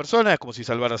salvás a una persona, es como si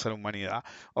salvaras a la humanidad.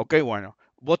 Ok, bueno,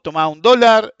 vos tomás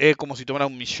 $1, es como si tomaras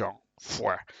 1.000.000.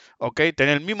 Fue. ¿Ok?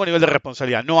 Tener el mismo nivel de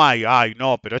responsabilidad. No hay, ay,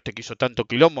 no, pero este que hizo tanto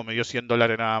quilombo me dio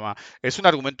 $100 nada más. Es un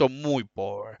argumento muy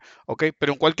pobre. ¿Ok?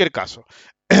 Pero en cualquier caso.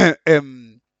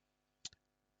 En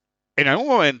algún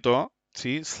momento,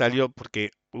 ¿sí? Salió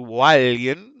porque hubo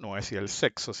alguien, no voy a decir el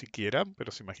sexo siquiera,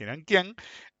 pero se imaginan quién,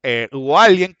 hubo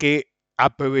alguien que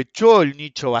aprovechó el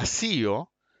nicho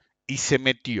vacío y se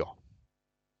metió,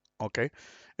 ¿ok?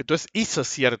 Entonces hizo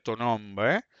cierto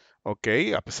nombre, ¿ok?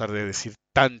 A pesar de decir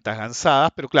tantas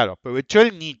lanzadas, pero claro, aprovechó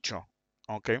el nicho,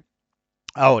 ¿ok?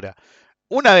 Ahora,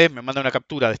 una vez me manda una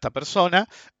captura de esta persona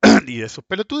y de sus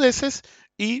pelotudeces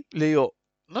y le digo,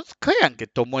 no crean que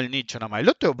tomó el nicho nada más. El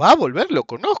otro va a volver, lo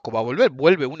conozco, va a volver,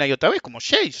 vuelve una y otra vez como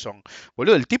Jason.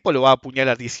 Boludo, el tipo lo va a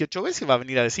apuñalar 18 veces y va a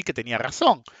venir a decir que tenía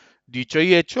razón. Dicho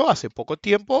y hecho, hace poco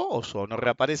tiempo Ozono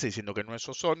reaparece diciendo que no es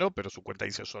Ozono, pero su cuenta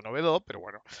dice Ozono B2, pero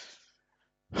bueno.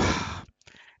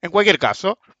 En cualquier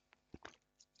caso,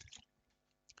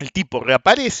 el tipo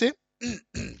reaparece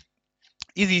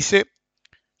y dice,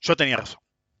 yo tenía razón.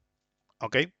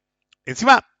 ¿Ok?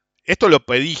 Encima, esto lo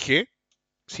predije,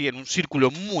 ¿sí? En un círculo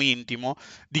muy íntimo,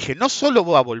 dije, no solo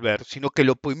va a volver, sino que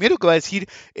lo primero que va a decir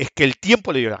es que el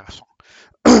tiempo le dio la razón.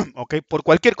 ¿Ok? Por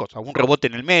cualquier cosa, un rebote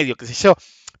en el medio, qué sé yo.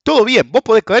 Todo bien, vos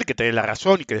podés creer que tenés la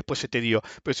razón y que después se te dio,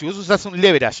 pero si vos usás un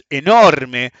leverage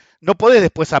enorme, no podés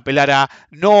después apelar a,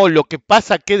 no, lo que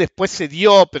pasa que después se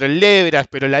dio, pero el leverage,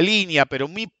 pero la línea, pero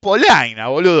mi polaina,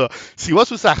 boludo. Si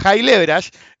vos usás high leverage,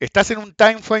 estás en un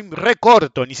time frame re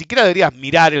corto, ni siquiera deberías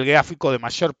mirar el gráfico de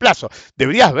mayor plazo,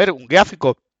 deberías ver un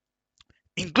gráfico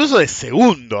incluso de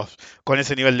segundos con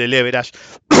ese nivel de leverage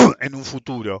en un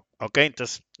futuro, ¿ok?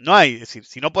 Entonces, no hay, es decir,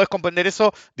 si no podés comprender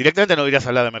eso, directamente no deberías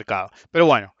hablar de mercado. Pero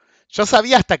bueno, yo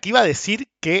sabía hasta que iba a decir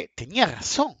que tenía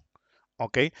razón,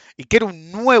 ¿ok? Y que era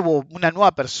una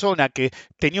nueva persona que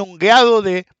tenía un grado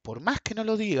de, por más que no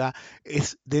lo diga,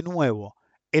 es de nuevo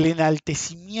el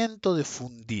enaltecimiento de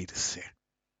fundirse.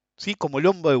 ¿Sí? Como el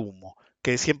hombre de humo,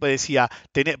 que siempre decía,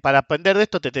 para aprender de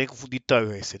esto te tenés que fundir 3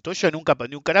 veces. Entonces yo nunca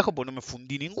aprendí un carajo porque no me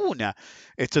fundí ninguna.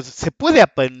 Entonces, se puede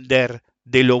aprender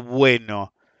de lo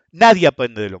bueno. Nadie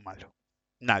aprende de lo malo.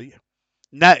 Nadie.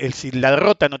 Es decir, la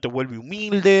derrota no te vuelve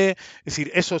humilde. Es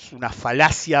decir, eso es una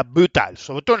falacia brutal,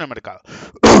 sobre todo en el mercado.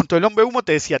 Entonces el hombre de humo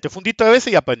te decía, te fundí 3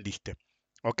 veces y aprendiste.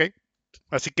 ¿Ok?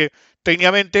 Así que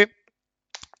técnicamente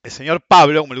el señor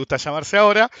Pablo, como le gusta llamarse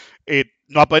ahora,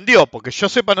 no aprendió, porque yo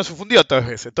sepa no se fundió 3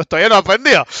 veces, entonces todavía no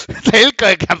aprendió. Él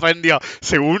cree que aprendió,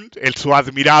 según su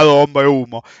admirado hombre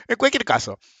humo. En cualquier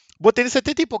caso, vos tenés a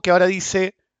este tipo que ahora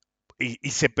dice, y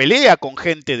se pelea con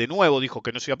gente de nuevo, dijo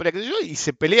que no se iba a pelear, qué sé yo, y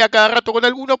se pelea cada rato con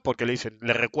algunos porque le dicen,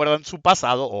 le recuerdan su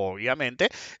pasado, obviamente,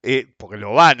 porque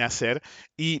lo van a hacer,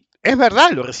 y es verdad,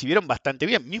 lo recibieron bastante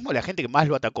bien, mismo la gente que más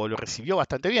lo atacó lo recibió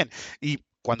bastante bien, y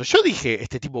cuando yo dije,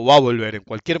 este tipo va a volver en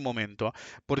cualquier momento,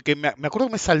 porque me acuerdo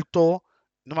que me saltó,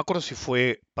 no me acuerdo si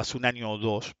pasó un año o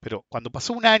dos, pero cuando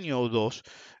pasó un año o dos,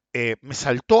 me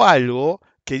saltó algo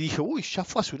que dije, uy, ya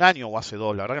fue hace un año o hace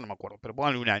dos, la verdad que no me acuerdo, pero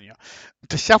pónganle un año.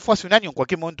 Entonces ya fue hace un año, en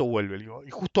cualquier momento vuelve. Digo. Y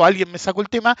justo alguien me sacó el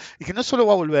tema y que no solo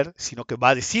va a volver, sino que va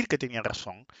a decir que tenía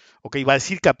razón, ¿ok? Va a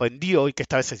decir que aprendió y que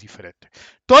esta vez es diferente.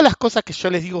 Todas las cosas que yo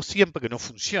les digo siempre que no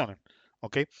funcionan,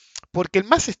 ¿ok? Porque el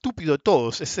más estúpido de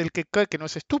todos es el que cree que no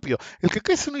es estúpido, el que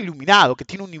cree es un iluminado, que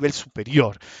tiene un nivel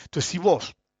superior. Entonces si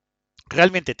vos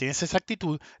realmente tienes esa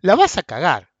actitud, la vas a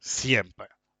cagar siempre,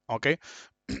 ¿ok?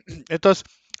 Entonces,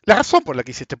 la razón por la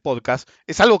que hice este podcast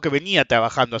es algo que venía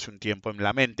trabajando hace un tiempo en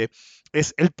la mente,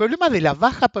 es el problema de la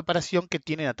baja preparación que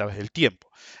tienen a través del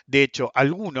tiempo. De hecho,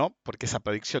 alguno, porque esa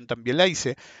predicción también la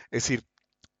hice, es decir,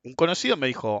 un conocido me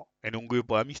dijo en un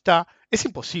grupo de amistad, es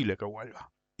imposible que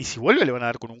vuelva. Y si vuelve le van a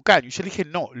dar con un caño. Y yo le dije,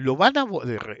 no, lo van a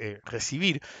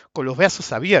recibir con los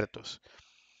brazos abiertos.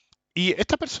 Y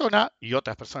esta persona y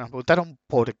otras personas me preguntaron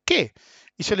por qué.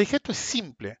 Y yo le dije, esto es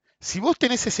simple. Si vos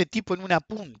tenés ese tipo en una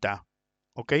punta,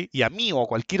 ¿ok? Y a mí o a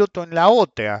cualquier otro en la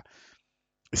otra,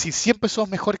 Es decir, siempre sos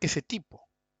mejor que ese tipo.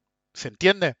 ¿Se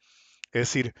entiende? Es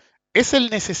decir, es el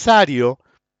necesario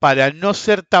para no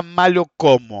ser tan malo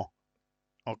como.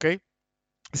 ¿Ok?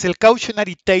 Es el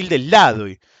cautionary tale del lado.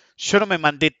 Y yo no me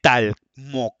mandé tal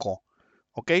moco.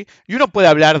 ¿Ok? Y uno puede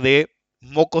hablar de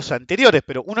mocos anteriores,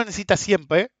 pero uno necesita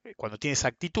siempre, cuando tiene esa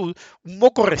actitud, un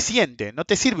moco reciente. No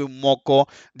te sirve un moco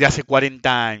de hace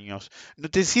 40 años. No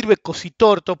te sirve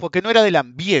cositorto porque no era del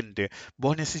ambiente.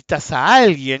 Vos necesitas a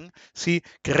alguien, ¿sí?,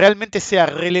 que realmente sea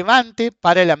relevante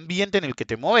para el ambiente en el que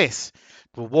te moves.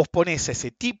 Vos pones a ese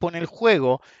tipo en el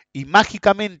juego y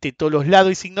mágicamente todos los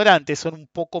lados ignorantes son un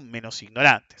poco menos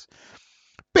ignorantes.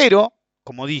 Pero,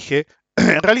 como dije,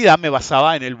 en realidad me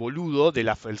basaba en el boludo del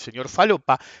señor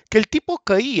Falopa, que el tipo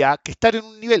creía que estar en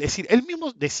un nivel, es decir, él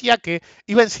mismo decía que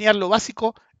iba a enseñar lo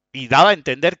básico y daba a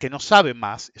entender que no sabe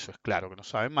más, eso es claro que no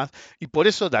sabe más, y por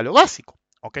eso da lo básico,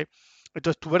 ¿ok?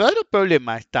 Entonces tu verdadero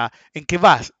problema está en que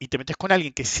vas y te metes con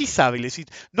alguien que sí sabe y le decís,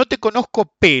 no te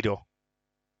conozco, pero,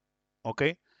 ¿ok?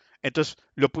 Entonces,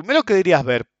 lo primero que deberías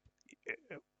ver,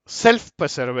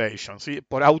 self-preservation, ¿sí?,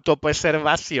 por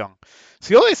autopreservación.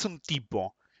 Si vos ves un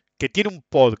tipo que tiene un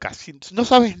podcast, si no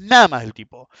sabes nada más del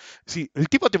tipo, si el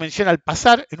tipo te menciona al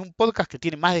pasar en un podcast que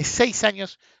tiene más de 6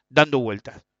 años dando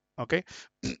vueltas, ¿ok?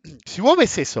 Si vos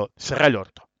ves eso, cerrá el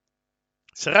orto.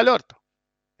 Cerrá el orto.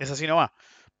 Es así nomás.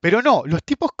 Pero no, los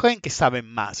tipos creen que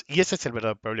saben más y ese es el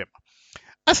verdadero problema.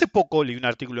 Hace poco leí un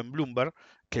artículo en Bloomberg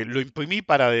que lo imprimí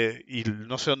y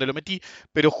no sé dónde lo metí,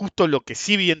 pero justo lo que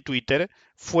sí vi en Twitter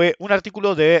fue un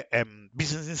artículo de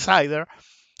Business Insider.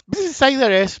 Business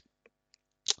Insider es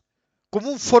como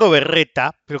un foro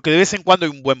berreta, pero que de vez en cuando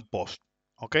hay un buen post,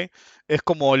 ¿ok? Es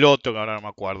como el otro que ahora no me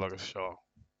acuerdo, qué sé yo.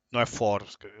 No es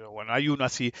Forbes, bueno, hay uno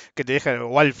así que te deja,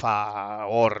 o Alfa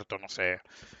Orto, no sé,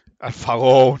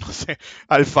 AlphaGo, no sé,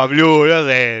 Alpha Blue, no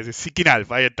sé, Seeking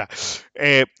Alpha, ahí está.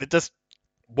 Entonces,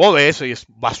 vos ves eso y es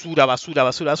basura, basura,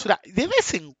 basura, basura. De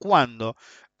vez en cuando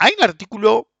hay un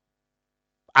artículo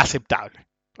aceptable.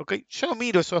 ¿Ok? Yo no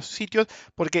miro esos sitios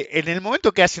porque en el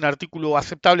momento que hace un artículo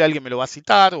aceptable alguien me lo va a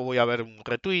citar o voy a ver un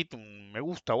retweet, un me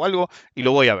gusta o algo y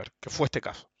lo voy a ver, que fue este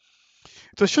caso.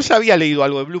 Entonces yo ya había leído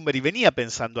algo de Bloomberg y venía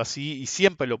pensando así y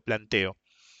siempre lo planteo.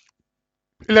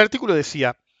 El artículo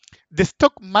decía, The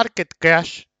Stock Market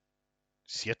Crash,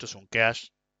 si esto es un crash,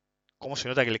 ¿cómo se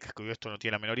nota que el que escribió esto no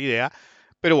tiene la menor idea?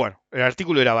 Pero bueno, el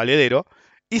artículo era valedero.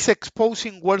 Is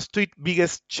exposing Wall Street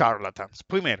biggest charlatans.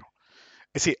 Primero,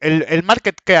 es decir, el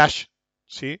market crash,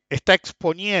 ¿sí?, está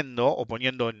exponiendo o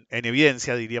poniendo en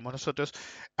evidencia, diríamos nosotros,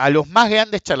 a los más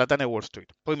grandes charlatanes de Wall Street.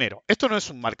 Primero, esto no es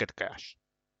un market crash,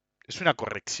 es una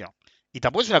corrección. Y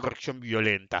tampoco es una corrección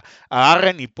violenta.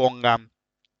 Agarren y pongan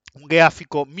un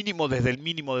gráfico mínimo desde el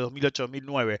mínimo de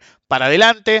 2008-2009 para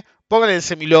adelante, pongan el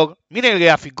semilog, miren el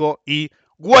gráfico y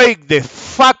wake the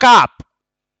fuck up.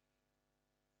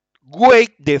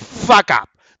 Wake the fuck up.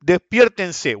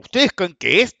 Despiértense. ¿Ustedes creen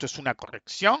que esto es una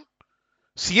corrección?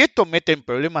 Si esto mete en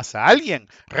problemas a alguien,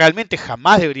 realmente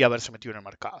jamás debería haberse metido en el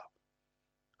mercado.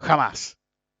 Jamás.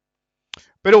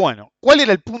 Pero bueno, ¿cuál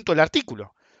era el punto del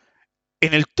artículo?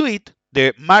 En el tweet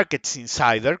de Markets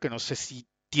Insider, que no sé si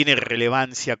tiene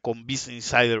relevancia con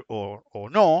Business Insider o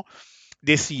no,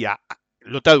 decía,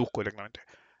 lo traduzco directamente,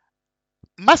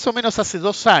 más o menos hace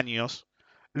 2 años,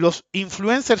 los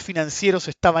influencers financieros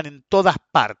estaban en todas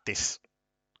partes.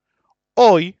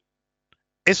 Hoy,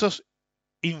 esos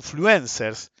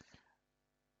influencers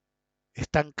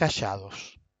están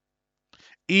callados.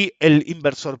 Y el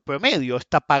inversor promedio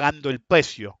está pagando el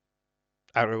precio,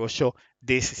 agrego yo,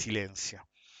 de ese silencio.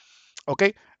 ¿Ok?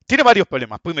 Tiene varios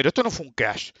problemas. Primero, esto no fue un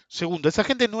crash. Segundo, esa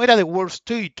gente no era de Wall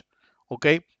Street. ¿Ok?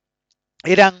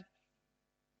 Eran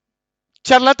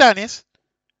charlatanes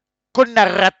con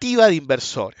narrativa de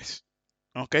inversores.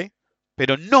 ¿Ok?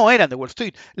 Pero no eran de Wall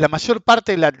Street. La mayor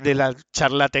parte de la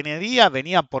charlatanería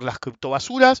venía por las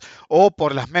criptobasuras o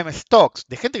por las meme stocks,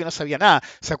 de gente que no sabía nada.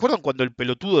 ¿Se acuerdan cuando el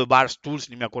pelotudo de Barstool,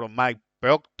 ni me acuerdo, Mike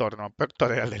Proctor, no,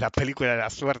 Proctor era el de la película de la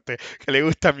suerte que le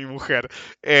gusta a mi mujer,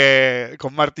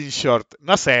 con Martin Short,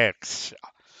 no sé,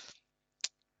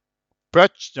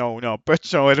 Prochnow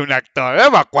era un actor,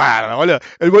 no me acuerdo, boludo.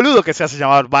 El boludo que se hace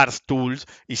llamar Barstool,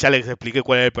 y ya les expliqué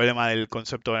cuál es el problema del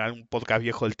concepto en algún podcast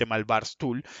viejo del tema del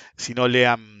Barstool. Si no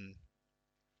lean,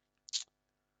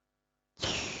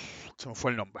 se me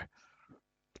fue el nombre.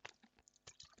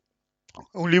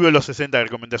 Un libro de los 60 que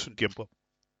recomendé hace un tiempo.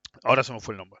 Ahora se me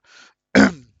fue el nombre.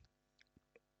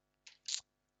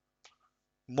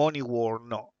 Money War,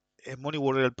 no. Money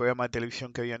War era el programa de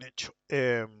televisión que habían hecho.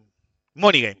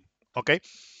 Money Game, ¿ok?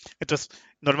 Entonces,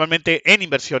 normalmente en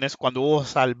inversiones, cuando vos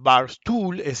vas al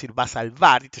Barstool, es decir, vas al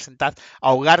bar y te sentás a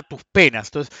ahogar tus penas.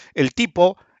 Entonces, el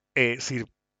tipo, es decir,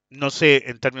 no sé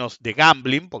en términos de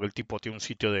gambling, porque el tipo tiene un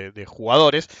sitio de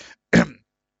jugadores,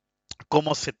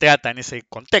 cómo se trata en ese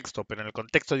contexto, pero en el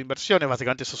contexto de inversiones,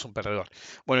 básicamente sos un perdedor.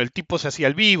 Bueno, el tipo se hacía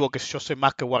el vivo, que yo sé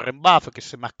más que Warren Buffett, que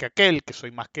sé más que aquel, que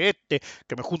soy más que este,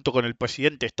 que me junto con el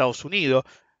presidente de Estados Unidos.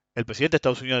 El presidente de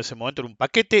Estados Unidos en ese momento era un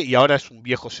paquete y ahora es un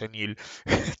viejo senil.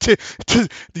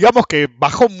 Digamos que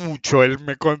bajó mucho el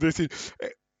me decir,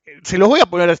 se los voy a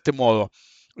poner de este modo.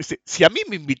 Si a mí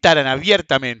me invitaran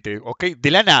abiertamente, ¿ok?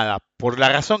 De la nada, por la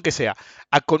razón que sea,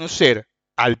 a conocer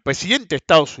al presidente de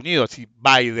Estados Unidos, si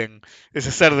Biden,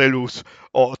 ese ser de luz,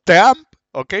 o Trump,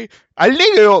 ¿ok? Al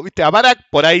negro, ¿viste? A Barack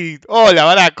por ahí, hola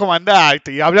Barack, ¿cómo andás?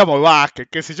 ¿Viste? Y hablamos de básquet,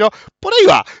 qué sé yo, por ahí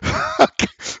va.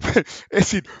 Es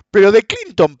decir, pero de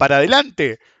Clinton para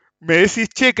adelante, me decís,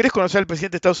 che, ¿querés conocer al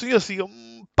presidente de Estados Unidos? Y digo,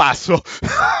 paso.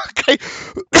 ¿Ok?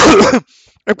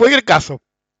 En cualquier caso,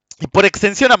 y por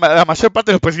extensión a la mayor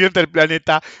parte de los presidentes del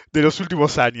planeta de los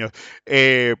últimos años.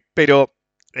 Pero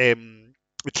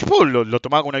el tipo lo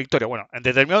tomaba como una victoria. Bueno, en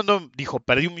determinado momento dijo,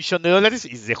 perdí $1 millón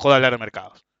y dejó de hablar de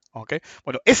mercados. ¿Okay?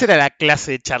 Bueno, esa era la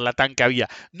clase de charlatán que había.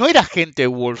 No era gente de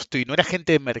Wall Street, no era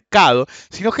gente de mercado,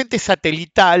 sino gente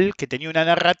satelital que tenía una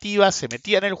narrativa, se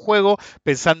metía en el juego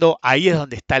pensando, ahí es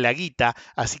donde está la guita,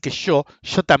 así que yo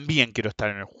también quiero estar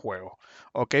en el juego.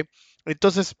 ¿Okay?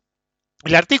 Entonces,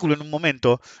 el artículo en un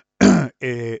momento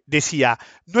decía,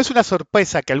 no es una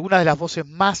sorpresa que algunas de las voces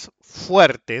más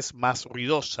fuertes, más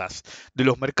ruidosas de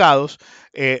los mercados,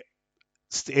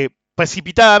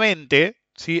 precipitadamente,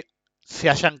 ¿sí? Se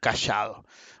hayan callado.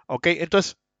 ¿Ok?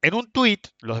 Entonces, en un tweet,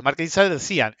 los de Market Insider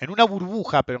decían, en una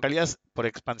burbuja, pero en realidad es por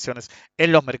expansiones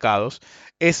en los mercados,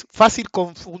 es fácil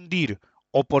confundir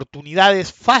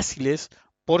oportunidades fáciles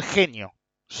por genio.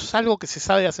 Eso es algo que se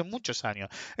sabe de hace muchos años.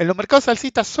 En los mercados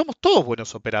alcistas somos todos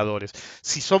buenos operadores.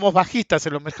 Si somos bajistas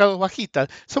en los mercados bajistas,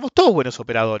 somos todos buenos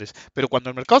operadores. Pero cuando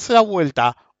el mercado se da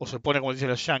vuelta o se pone, como dicen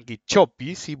los yankees,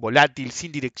 choppy, ¿sí? Volátil,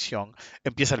 sin dirección,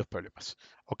 empiezan los problemas.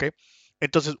 ¿Ok?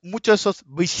 Entonces, muchos de esos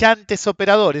brillantes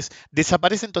operadores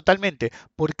desaparecen totalmente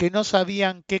porque no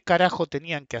sabían qué carajo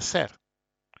tenían que hacer.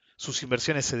 Sus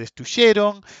inversiones se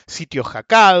destruyeron, sitios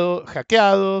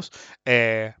hackeados,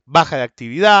 baja de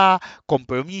actividad,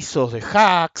 compromisos de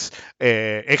hacks,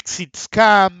 exit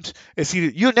scams, es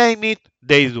decir, you name it,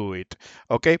 they do it.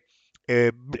 ¿Ok?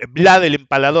 Vlad el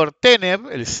empalador Tener,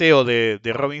 el CEO de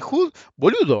Robinhood,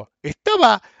 boludo,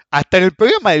 estaba hasta en el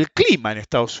programa del clima en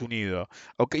Estados Unidos.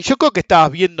 ¿Ok? Yo creo que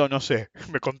estabas viendo, no sé,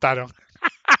 me contaron.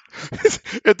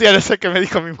 Este ya no sé qué me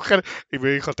dijo mi mujer y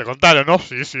me dijo, ¿te contaron? No,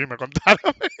 sí, sí, me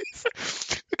contaron. Me dice.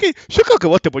 Okay, yo creo que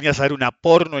vos te ponías a ver una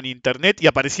porno en internet y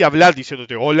aparecía Vlad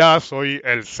diciéndote, hola, soy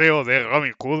el CEO de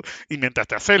Robin Hood y mientras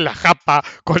te haces la japa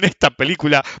con esta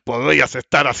película podrías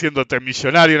estar haciéndote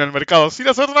millonario en el mercado sin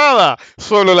hacer nada,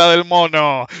 solo la del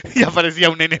mono. Y aparecía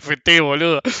un NFT,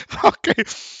 boludo. Okay.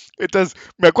 Entonces,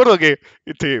 me acuerdo que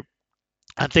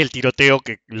antes del tiroteo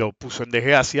que lo puso en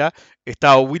desgracia,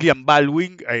 estaba William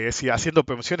Baldwin haciendo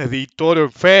promociones de eToro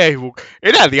en Facebook.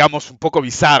 Era, digamos, un poco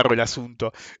bizarro el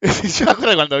asunto. Yo me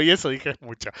acuerdo cuando vi eso dije, es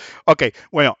mucho. Ok,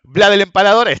 bueno, Vlad el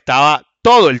Empalador estaba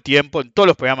todo el tiempo en todos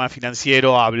los programas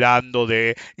financieros hablando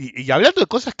de y hablando de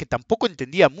cosas que tampoco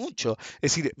entendía mucho.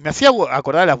 Es decir, me hacía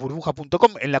acordar a las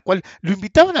burbujas.com en la cual lo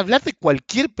invitaban a hablar de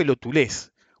cualquier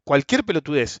pelotudez. Cualquier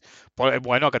pelotudez.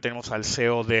 Bueno, acá tenemos al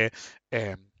CEO de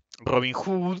eh, Robin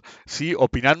Hood, ¿sí?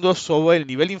 Opinando sobre el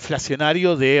nivel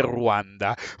inflacionario de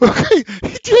Ruanda. ¿Okay?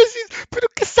 Y tú decís, ¿pero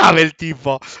qué sabe el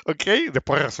tipo? ¿Okay?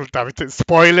 Después resulta, ¿viste?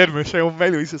 Spoiler, me llega un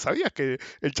mail y dice, ¿sabías que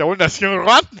el chabón nació en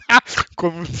Ruanda?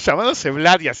 Llamándose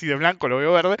Vlad y así de blanco, lo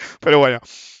veo verde, pero bueno,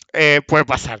 puede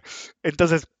pasar.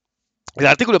 Entonces, el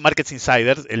artículo de Markets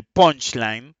Insiders, el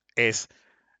punchline es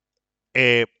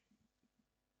eh,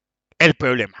 el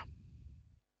problema.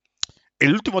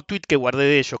 El último tweet que guardé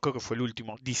de ellos, creo que fue el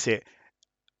último, dice,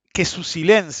 que su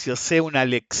silencio sea una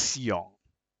lección.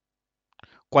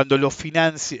 Cuando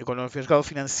cuando los mercados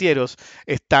financieros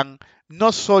están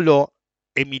no solo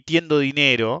emitiendo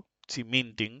dinero, sí,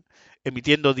 minting,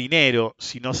 emitiendo dinero,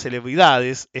 sino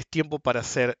celebridades, es tiempo para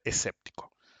ser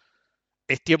escéptico.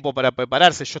 Es tiempo para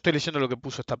prepararse. Yo estoy leyendo lo que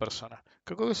puso esta persona.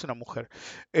 Creo que es una mujer.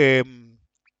 Eh,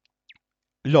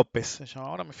 López se llama,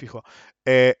 ahora me fijo.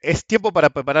 Es tiempo para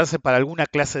prepararse para alguna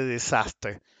clase de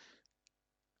desastre.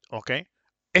 ¿Ok?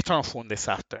 Esto no fue un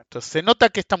desastre. Entonces se nota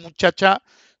que esta muchacha,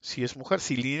 si es mujer,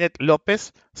 si Linet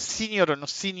López, senior o no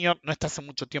senior, no está hace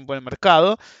mucho tiempo en el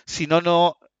mercado, si no,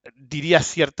 no diría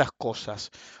ciertas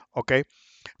cosas. ¿Ok?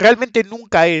 Realmente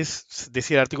nunca es,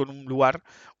 decía el artículo en un lugar,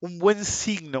 un buen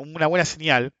signo, una buena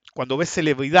señal cuando ves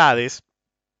celebridades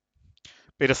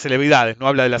pero celebridades, no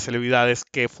habla de las celebridades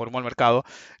que formó el mercado,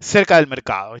 cerca del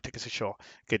mercado, ¿viste? Qué sé yo,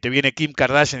 que te viene Kim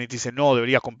Kardashian y te dice, no,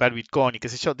 deberías comprar Bitcoin y qué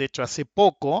sé yo. De hecho, hace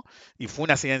poco, y fue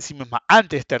una serie en sí misma antes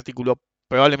de este artículo,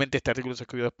 probablemente este artículo se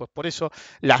escribió después por eso,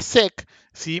 la SEC,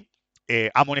 ¿sí?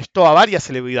 Amonestó a varias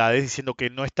celebridades diciendo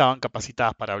que no estaban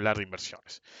capacitadas para hablar de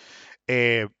inversiones.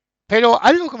 Eh, pero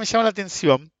algo que me llama la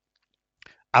atención,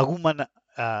 A Woman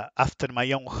After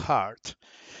My Own Heart,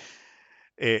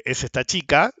 es esta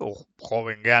chica, o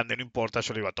joven, grande, no importa,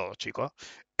 yo le digo a todos, chicos.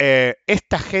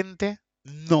 Esta gente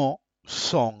no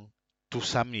son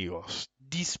tus amigos.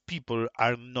 These people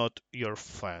are not your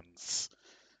friends.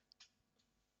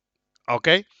 ¿Ok?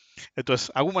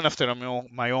 Entonces, A Woman After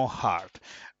My Own Heart.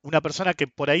 Una persona que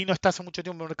por ahí no está hace mucho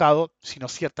tiempo en el mercado, sino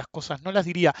ciertas cosas, no las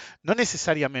diría, no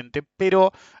necesariamente,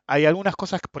 pero hay algunas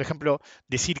cosas que, por ejemplo,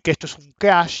 decir que esto es un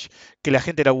crash, que la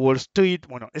gente era Wall Street,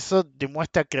 bueno, eso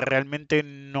demuestra que realmente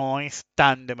no es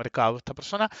tan de mercado esta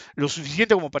persona, lo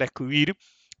suficiente como para escribir,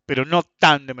 pero no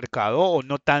tan de mercado, o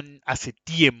no tan hace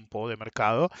tiempo de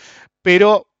mercado,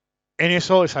 pero en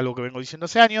eso es algo que vengo diciendo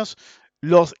hace años.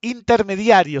 Los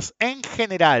intermediarios en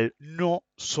general no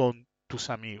son tus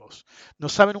amigos. No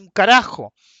saben un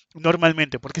carajo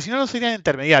normalmente, porque si no, no serían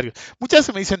intermediarios. Muchas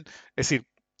veces me dicen, es decir,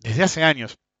 desde hace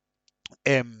años,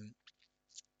 em,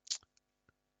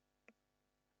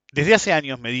 desde hace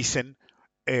años me dicen,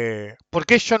 ¿por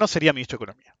qué yo no sería ministro de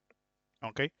Economía?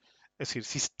 ¿Ok? Es decir,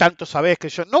 si tanto sabés que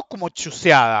yo, no como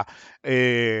chuseada,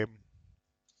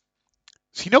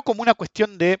 sino como una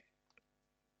cuestión de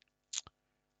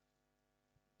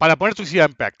para poner tu idea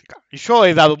en práctica. Y yo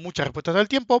he dado muchas respuestas al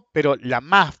tiempo, pero la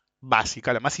más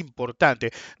básica, la más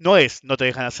importante, no es no te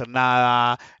dejan hacer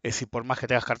nada, es si por más que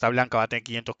tengas carta blanca va a tener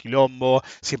 500 quilombos,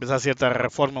 si empezás a hacer cierta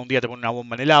reforma un día te ponen una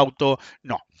bomba en el auto,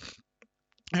 no.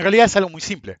 En realidad es algo muy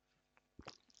simple.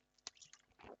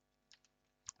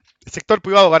 El sector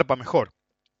privado garpa mejor,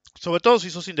 sobre todo si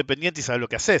sos independiente y sabes lo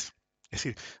que haces. Es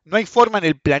decir, no hay forma en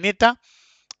el planeta,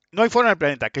 no hay forma en el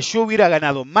planeta que yo hubiera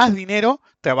ganado más dinero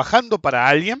trabajando para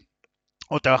alguien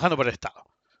o trabajando para el Estado.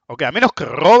 ¿Ok? A menos que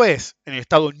robes, en el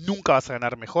Estado nunca vas a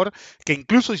ganar mejor que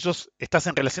incluso si estás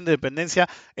en relación de dependencia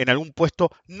en algún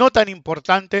puesto no tan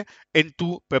importante en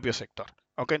tu propio sector.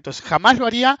 ¿Ok? Entonces jamás lo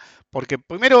haría porque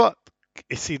primero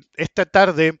es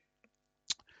tratar de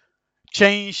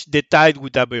change the tide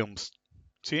with a broom.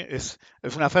 ¿Sí? Es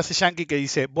una frase yankee que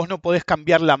dice, vos no podés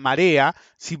cambiar la marea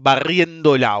si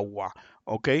barriendo el agua.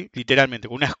 ¿Ok? Literalmente,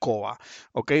 con una escoba.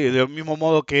 ¿Ok? Del mismo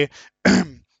modo que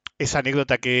esa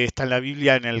anécdota que está en la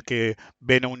Biblia en el que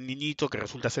ven a un niñito que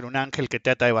resulta ser un ángel que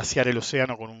trata de vaciar el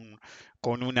océano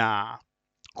con, una,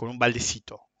 con un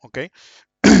baldecito. ¿Ok?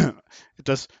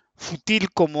 Entonces, fútil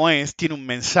como es, tiene un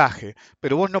mensaje,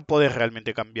 pero vos no podés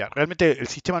realmente cambiar. Realmente el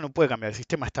sistema no puede cambiar, el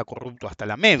sistema está corrupto hasta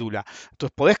la médula.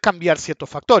 Entonces, podés cambiar ciertos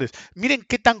factores. Miren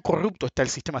qué tan corrupto está el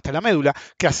sistema hasta la médula,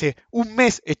 que hace un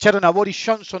mes echaron a Boris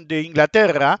Johnson de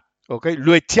Inglaterra, ¿okay?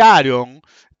 Lo echaron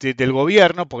del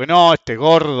gobierno porque no, este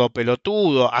gordo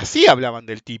pelotudo, así hablaban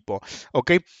del tipo,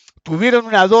 ¿ok? Tuvieron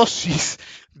una dosis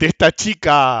de esta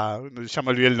chica, ya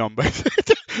me olvidé el nombre,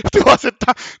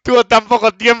 tuvo tan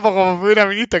poco tiempo como primera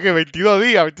ministra, que 22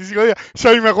 días, 25 días,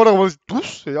 ya ni me acuerdo cómo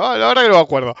la verdad que no me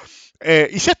acuerdo.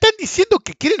 Y ya están diciendo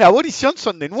que quieren a Boris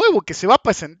Johnson de nuevo, que se va a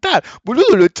presentar.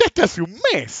 Boludo, lo echaste hace un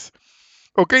mes.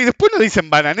 ¿Ok? Después nos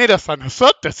dicen bananeros a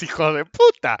nosotros, hijos de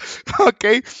puta. ¿Ok?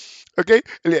 ¿Ok?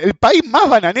 El país más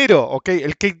bananero, ¿ok?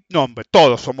 El que, no, hombre,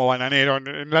 todos somos bananeros.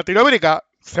 En Latinoamérica,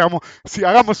 si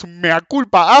hagamos un mea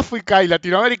culpa, África y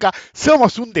Latinoamérica,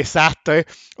 somos un desastre,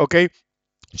 ¿ok?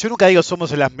 Yo nunca digo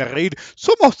somos el reír,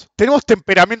 tenemos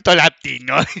temperamento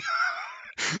latino.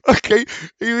 Ok,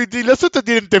 y los otros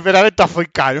tienen temperamento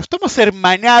africano. Estamos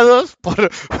hermanados por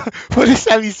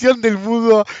esa visión del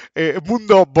mundo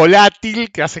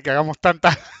volátil que hace que hagamos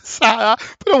tanta saga.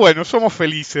 Pero bueno, somos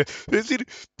felices. Es decir,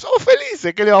 somos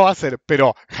felices, ¿qué le vamos a hacer?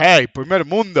 Pero, hey, primer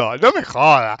mundo, no me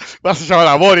jodas. ¿Vas a llamar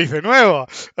a Boris de nuevo?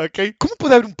 Okay. ¿Cómo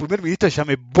puede haber un primer ministro que se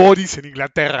llame Boris en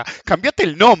Inglaterra? Cambiate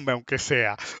el nombre, aunque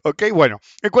sea. Ok, bueno,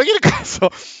 en cualquier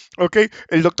caso, ok,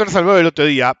 el doctor Salvador el otro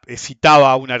día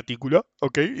citaba un artículo,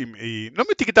 ok, y no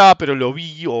me etiquetaba, pero lo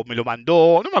vi o me lo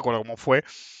mandó, no me acuerdo cómo fue,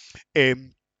 eh,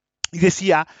 y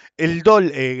decía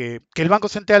que el Banco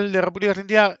Central de la República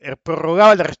Argentina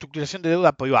prorrogaba la reestructuración de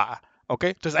deuda privada. ¿Ok?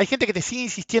 Entonces hay gente que te sigue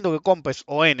insistiendo que compres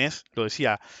ONs, lo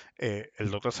decía el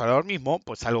doctor Salvador mismo,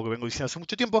 pues algo que vengo diciendo hace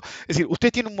mucho tiempo, es decir,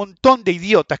 usted tiene un montón de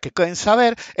idiotas que pueden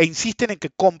saber e insisten en que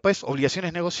compres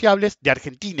obligaciones negociables de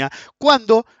Argentina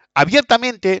cuando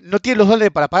abiertamente no tiene los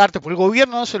dólares para pagarte porque el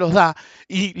gobierno no se los da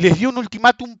y les dio un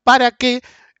ultimátum para que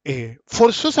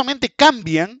forzosamente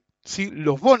cambien, ¿sí?,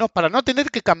 los bonos para no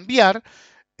tener que cambiar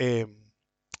eh,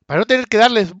 para no tener que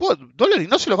darles dólares y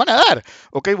no se los van a dar.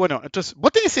 Ok, bueno, entonces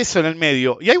vos tenés eso en el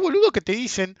medio y hay boludos que te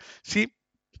dicen, ¿sí?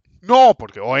 No,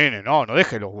 porque ON, no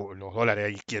deje los dólares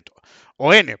ahí quietos.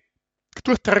 ON,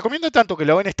 tú te recomiendo tanto que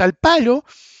la ON está al palo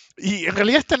y en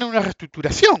realidad están en una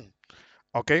reestructuración.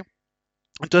 ¿Ok?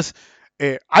 Entonces,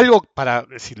 algo para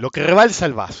decir, lo que rebalsa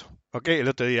el vaso. ¿Ok? El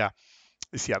otro día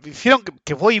decía, hicieron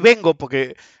que voy y vengo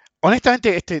porque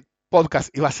honestamente este podcast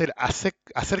iba a ser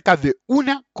acerca de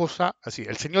una cosa así.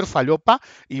 El señor Falopa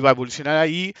iba a evolucionar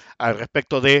ahí al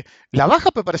respecto de la baja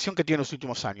preparación que tiene en los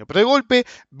últimos años. Pero de golpe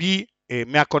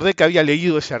me acordé que había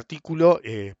leído ese artículo,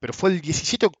 pero fue el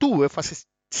 17 de octubre, fue hace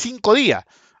 5 días.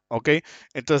 ¿Ok?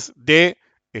 Entonces,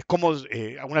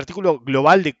 un artículo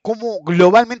global de cómo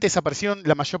globalmente desaparecieron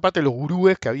la mayor parte de los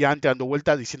gurúes que había antes dando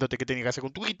vueltas diciéndote qué tenías que hacer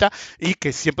con tu guita y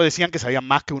que siempre decían que sabían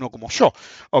más que uno como yo.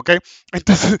 ¿Ok?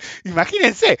 Entonces,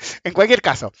 imagínense, en cualquier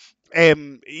caso.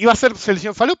 Iba a ser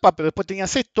selección falopa, pero después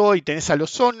tenías esto y tenés a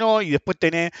los Ozono y después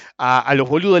tenés a los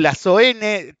boludos de las ON,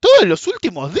 todos en los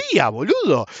últimos días,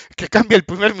 boludo, que cambia el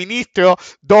primer ministro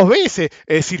 2 veces.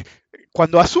 Es decir,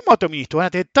 cuando asuma otro ministro, van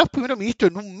a tener 3 primeros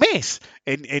ministros en un mes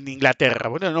en Inglaterra.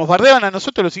 Bueno, nos bardean a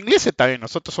nosotros los ingleses, también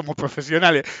nosotros somos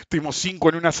profesionales, tuvimos 5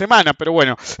 en una semana, pero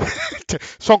bueno,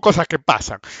 son cosas que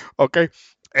pasan, ¿ok?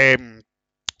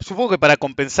 Supongo que para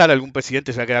compensar algún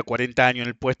presidente se va a quedar 40 años en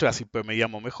el puesto y así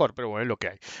promediamos mejor, pero bueno, es lo que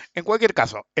hay. En cualquier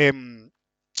caso,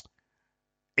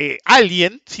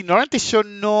 alguien, si normalmente yo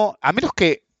no, a menos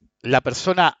que la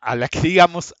persona a la que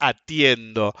digamos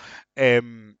atiendo,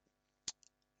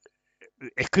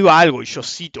 escriba algo y yo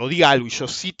cite, o diga algo y yo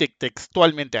cite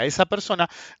textualmente a esa persona,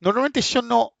 normalmente yo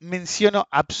no menciono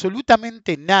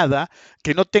absolutamente nada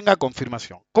que no tenga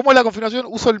confirmación. ¿Cómo es la confirmación?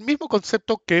 Uso el mismo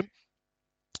concepto que,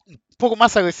 un poco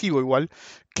más agresivo igual,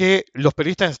 que los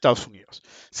periodistas en Estados Unidos.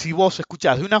 Si vos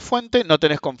escuchás de una fuente, no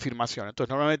tenés confirmación. Entonces,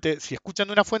 normalmente, si escuchan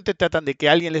de una fuente, tratan de que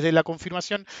alguien les dé la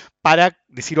confirmación para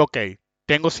decir, ok,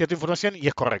 tengo cierta información y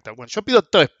es correcta. Bueno, yo pido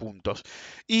 3 puntos.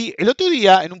 Y el otro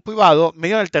día, en un privado, me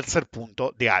dieron el tercer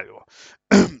punto de algo.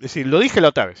 Es decir, lo dije la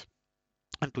otra vez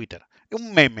en Twitter.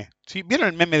 Un meme. ¿Sí? ¿Vieron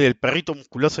el meme del perrito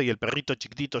musculoso y el perrito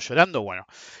chiquitito llorando? Bueno,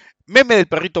 meme del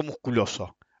perrito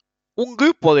musculoso. Un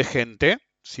grupo de gente,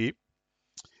 ¿sí?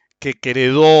 Que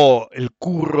heredó el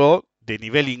curro de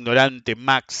nivel ignorante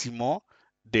máximo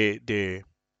de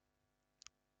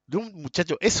un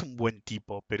muchacho, es un buen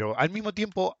tipo, pero al mismo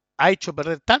tiempo ha hecho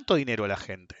perder tanto dinero a la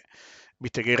gente,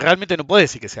 viste, que realmente no puede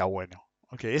decir que sea bueno.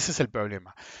 Okay, ese es el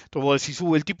problema. Entonces vos decís,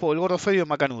 el tipo del gordo feo es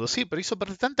macanudo. Sí, pero hizo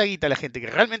perder tanta guita a la gente que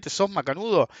realmente sos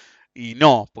macanudo y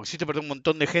no, porque hiciste perder un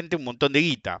montón de gente, un montón de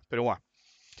guita. Pero bueno,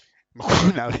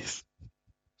 mejor una vez.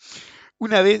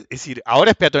 Una vez, es decir,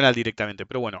 ahora es peatonal directamente,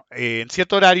 pero bueno, en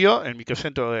cierto horario, en el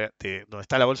microcentro de donde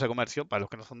está la bolsa de comercio, para los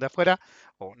que no son de afuera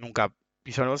o nunca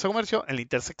pisaron la bolsa de comercio, en la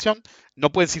intersección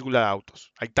no pueden circular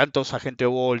autos. Hay tantos agentes de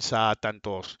bolsa,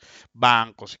 tantos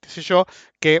bancos y qué sé yo,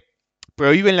 que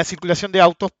prohíben la circulación de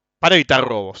autos para evitar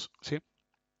robos, ¿sí?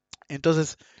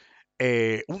 Entonces,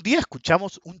 un día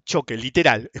escuchamos un choque,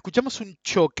 literal, escuchamos un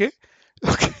choque.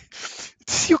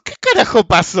 Digo, ¿qué carajo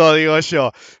pasó? Digo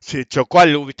yo. Se chocó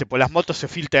algo, viste, por las motos se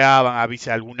filtraban,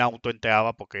 avisa algún auto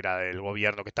entraba porque era del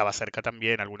gobierno que estaba cerca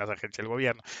también, algunas agencias del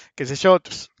gobierno, qué sé yo,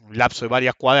 un lapso de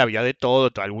varias cuadras había de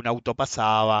todo, algún auto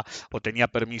pasaba, o tenía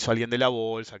permiso alguien de la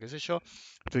bolsa, qué sé yo.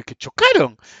 Entonces que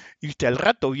chocaron. Y viste, al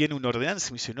rato viene un ordenanza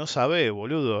y me dice, no sabe,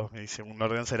 boludo. Me dice, un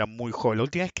ordenanza era muy joven. La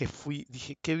última vez que fui,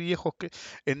 dije, qué viejos que.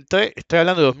 Entré, estoy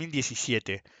hablando de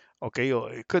 2017, ok,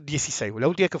 16, la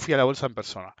última vez que fui a la bolsa en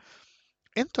persona.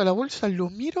 Entro a la bolsa, lo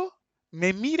miro,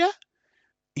 me mira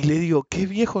y le digo, qué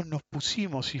viejos nos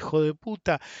pusimos, hijo de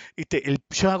puta.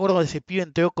 Yo me acuerdo de ese pibe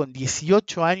entró con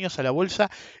 18 años a la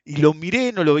bolsa y lo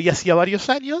miré, no lo veía hacía varios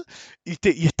años,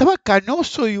 y estaba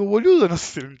canoso y digo, boludo, no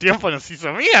sé, un tiempo nos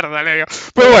hizo mierda, le digo.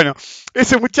 Pero bueno,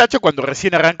 ese muchacho cuando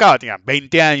recién arrancaba, tenía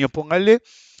 20 años, póngale,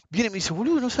 viene y me dice,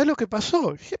 boludo, ¿no sabes lo que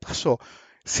pasó? ¿Qué pasó?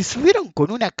 Se subieron con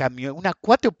una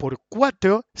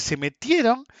 4x4, se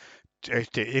metieron,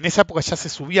 en esa época ya se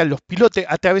subían los pilotes,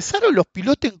 atravesaron los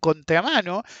pilotes en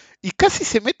contramano y casi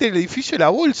se mete en el edificio de la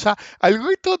bolsa. Al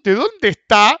grito, ¿de dónde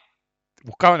está?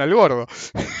 Buscaban al gordo.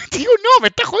 Digo, no, me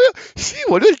está jodiendo. Sí,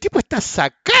 boludo, el tipo está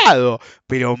sacado,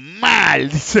 pero mal.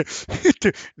 Dice,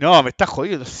 no, me está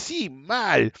jodiendo. Sí,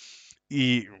 mal.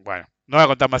 Y bueno, no voy a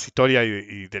contar más historia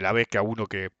y de la vez que a uno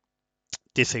que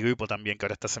ese grupo también, que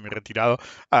ahora está semi-retirado,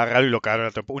 agarraron y lo cagaron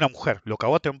a trompada. Una mujer lo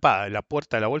cagó a trompada en la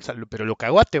puerta de la bolsa, pero lo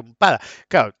cagó a trompada.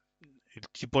 Claro, el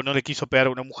tipo no le quiso pegar a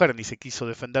una mujer ni se quiso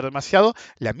defender demasiado.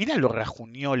 La mina lo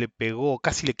rajuñó, le pegó,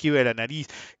 casi le quiebra la nariz,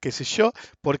 qué sé yo.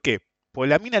 ¿Por qué? Pues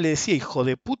la mina le decía, hijo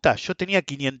de puta, yo tenía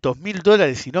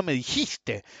 $500.000 y no me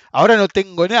dijiste. Ahora no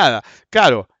tengo nada.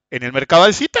 Claro, en el mercado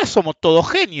alcista somos todos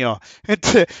genios.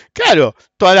 Entonces, claro,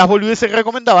 todas las boludeces que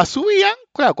recomendaba subían.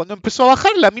 Claro, cuando empezó a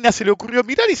bajar, la mina se le ocurrió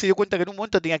mirar y se dio cuenta que en un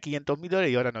momento tenía $500.000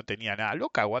 y ahora no tenía nada.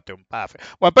 Loca, guate un pafe.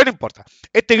 Bueno, pero no importa.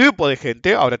 Este grupo de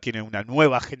gente ahora tiene una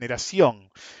nueva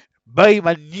generación.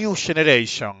 Baby New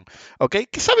Generation, ¿ok?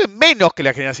 Que saben menos que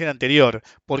la generación anterior,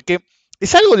 porque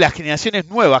es algo de las generaciones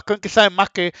nuevas, creen que saben más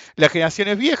que las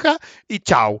generaciones viejas y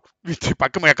chau, ¿viste?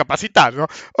 ¿Para qué me voy a capacitar, no?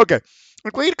 Ok,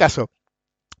 en cualquier caso,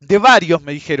 de varios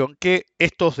me dijeron que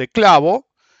estos de clavo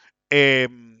eh,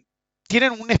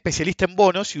 tienen un especialista en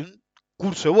bonos y un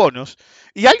curso de bonos,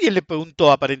 y alguien le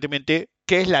preguntó aparentemente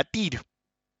qué es la TIR,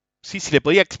 ¿sí? Si le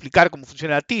podía explicar cómo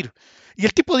funciona la TIR, y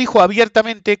el tipo dijo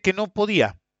abiertamente que no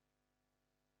podía.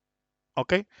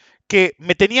 ¿Ok? Que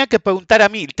me tenía que preguntar a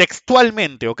mí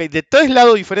textualmente, ¿ok? De 3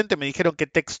 lados diferentes me dijeron que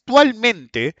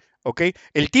textualmente, ¿ok?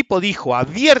 El tipo dijo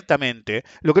abiertamente,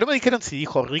 lo que no me dijeron si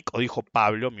dijo Rick o dijo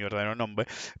Pablo, mi verdadero nombre,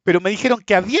 pero me dijeron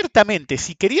que abiertamente,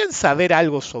 si querían saber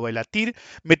algo sobre la TIR,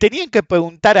 me tenían que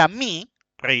preguntar a mí,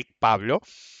 Rick, Pablo,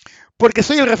 porque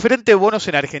soy el referente de bonos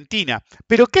en Argentina,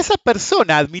 pero que esa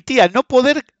persona admitía no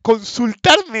poder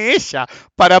consultarme ella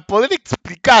para poder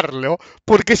explicarlo,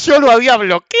 porque yo lo había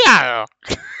bloqueado.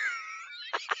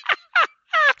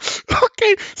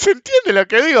 Ok, ¿se entiende lo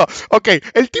que digo? Ok,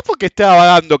 el tipo que estaba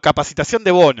dando capacitación de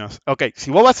bonos, ok,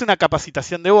 si vos vas a una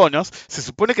capacitación de bonos, se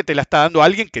supone que te la está dando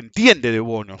alguien que entiende de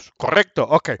bonos, ¿correcto?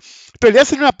 Ok, pero le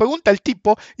hacen una pregunta al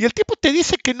tipo y el tipo te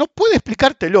dice que no puede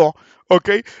explicártelo, ok,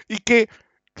 y que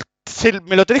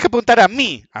me lo tenés que preguntar a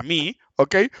mí,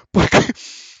 ¿ok? Porque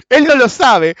él no lo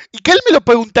sabe y que él me lo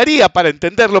preguntaría para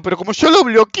entenderlo, pero como yo lo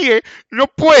bloqueé, no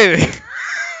puede.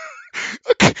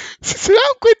 Okay. ¿Se dan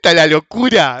cuenta de la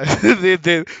locura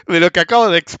de lo que acabo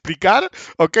de explicar?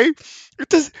 ¿Ok?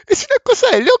 Entonces, es una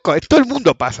cosa de loco. En todo el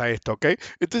mundo pasa esto, ¿ok?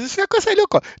 Entonces, es una cosa de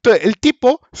loco. Entonces, el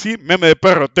tipo, sí, meme de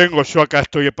perro tengo, yo acá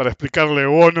estoy para explicarle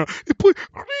bono. Y pues,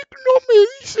 Rick no me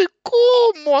dice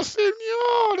cómo,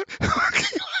 señor.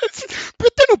 Pero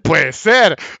esto no puede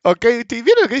ser, ¿ok? ¿Y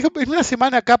vieron lo que dijo? En una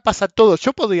semana acá pasa todo.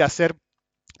 Yo podría hacer.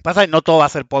 Pasa que no todo va a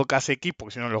ser podcast X,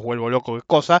 porque si no los vuelvo locos de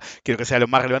cosas, quiero que sea lo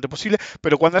más relevante posible,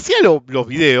 pero cuando hacía los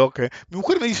videos, que mi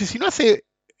mujer me dice, si no hace,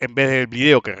 en vez del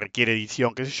video que requiere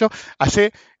edición, qué sé yo,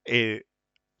 hace eh,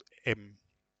 em,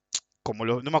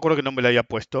 no me acuerdo qué nombre le había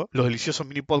puesto, los deliciosos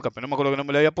mini podcast, pero no me acuerdo qué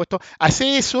nombre le había puesto,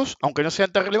 hace esos, aunque no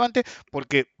sean tan relevantes,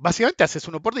 porque básicamente haces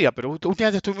uno por día, pero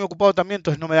últimamente estoy muy ocupado también,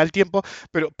 entonces no me da el tiempo,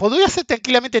 pero podría hacer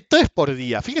tranquilamente 3 por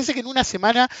día. Fíjense que en una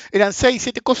semana eran 6,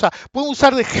 7 cosas. Puedo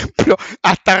usar de ejemplo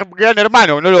hasta Gran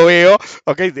Hermano, no lo veo,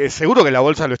 ok, seguro que la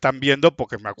bolsa lo están viendo,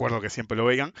 porque me acuerdo que siempre lo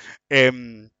veían.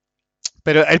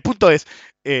 Pero el punto es,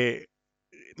 eh,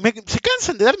 se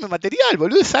cansan de darme material,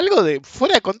 boludo, es algo de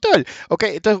fuera de control. Ok,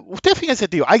 entonces, ustedes fíjense,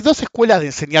 tío, hay 2 escuelas de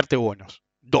enseñarte bonos.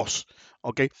 Dos.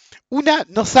 Ok. Una,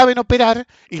 no saben operar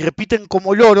y repiten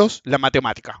como loros la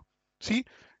matemática. ¿Sí?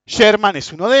 Sherman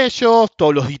es uno de ellos,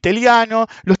 todos los italianos,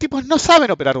 los tipos no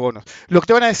saben operar bonos. Lo que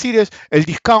te van a decir es el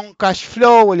discount cash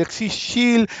flow, el exit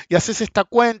yield, y haces esta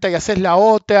cuenta, y haces la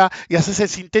otra, y haces el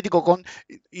sintético con.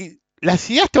 Y las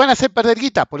ideas te van a hacer perder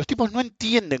guita, porque los tipos no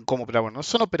entienden cómo operar bonos, no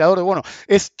son operadores de bonos.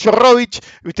 Es Chorrovich,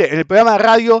 ¿viste? En el programa de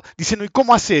radio, diciendo, ¿y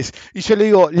cómo haces? Y yo le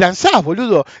digo, lanzás,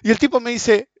 boludo. Y el tipo me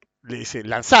dice,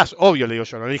 lanzás, obvio, le digo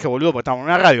yo, no le dije boludo porque estamos en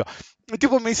una radio. El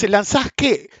tipo me dice, ¿lanzás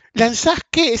qué? ¿Lanzás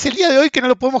qué? Es el día de hoy que no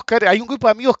lo podemos creer. Hay un grupo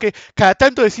de amigos que cada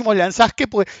tanto decimos lanzás qué,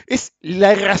 porque es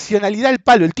la irracionalidad del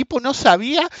palo. El tipo no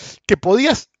sabía que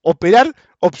podías operar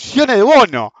opciones de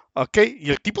bono. ¿Ok? Y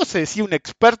el tipo se decía un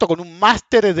experto con un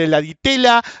máster de la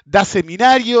Ditela, da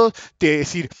seminarios, es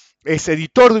decir, es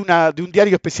editor de un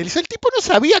diario especializado. El tipo no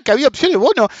sabía que había opciones de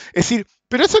bono. Es decir,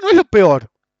 pero eso no es lo peor.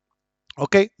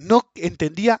 ¿Ok? No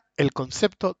entendía el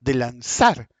concepto de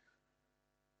lanzar.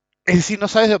 Es decir, no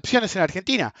sabes de opciones en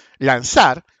Argentina.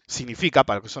 Lanzar significa,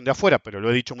 para los que son de afuera, pero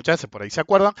lo he dicho muchas veces, por ahí se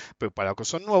acuerdan, pero para los que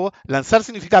son nuevos, lanzar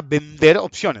significa vender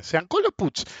opciones, sean call o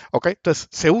puts. ¿Ok? Entonces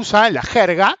se usa en la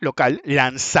jerga local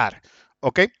lanzar.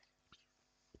 ¿Ok?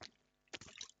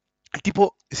 El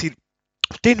tipo, es decir,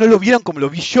 ustedes no lo vieron como lo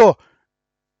vi yo,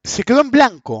 se quedó en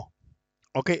blanco.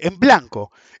 ¿Ok? En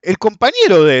blanco. El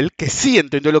compañero de él, que sí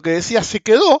entendió lo que decía, se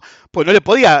quedó, pues no lo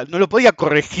podía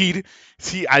corregir,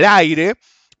 ¿sí? Al aire,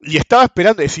 y estaba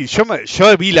esperando, es decir,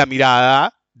 yo vi la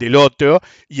mirada del otro,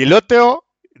 y el otro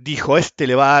dijo, este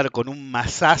le va a dar con un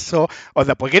mazazo, o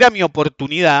sea, porque era mi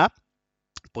oportunidad,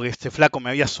 porque este flaco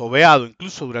me había sobeado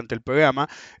incluso durante el programa,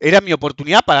 era mi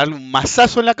oportunidad para darle un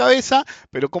mazazo en la cabeza,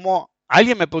 pero como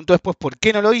alguien me preguntó después por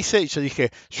qué no lo hice y yo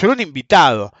dije, yo era un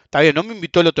invitado. Está bien, no me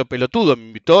invitó el otro pelotudo, me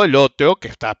invitó el otro que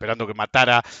estaba esperando que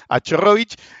matara a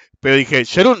Chorovich. Pero dije,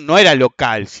 yo no era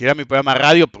local. Si era mi programa de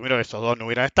radio, primero que esos dos no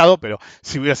hubieran estado, pero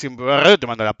si hubiera sido un programa de radio, te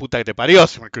mando a la puta que te parió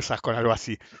si me cruzas con algo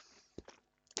así.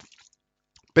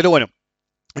 Pero bueno,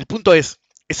 el punto es,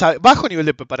 ese bajo nivel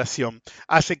de preparación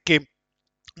hace que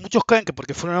muchos creen que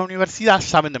porque fueron a la universidad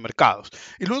saben de mercados.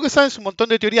 Y lo único que saben es un montón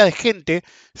de teoría de gente,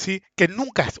 ¿sí?, que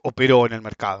nunca operó en el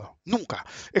mercado. Nunca.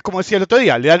 Es como decía el otro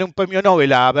día, le dan un premio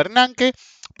Nobel a Bernanke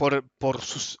por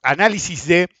sus análisis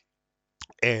de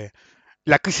eh,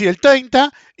 la crisis del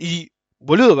 30 y,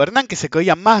 boludo, Bernanke se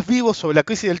creía más vivo sobre la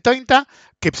crisis del 30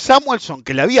 que Samuelson,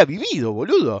 que la había vivido,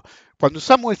 boludo. Cuando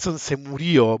Samuelson se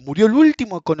murió el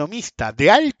último economista de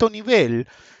alto nivel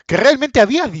que realmente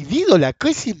había vivido la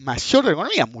crisis mayor de la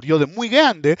economía, murió de muy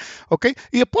grande, ¿ok?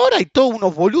 Y después ahora hay todos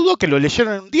unos boludos que lo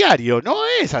leyeron en un diario, no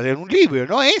es, en un libro,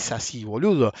 no es así,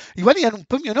 boludo. Y van a dar un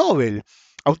premio Nobel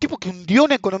a un tipo que hundió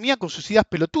una economía con sus ideas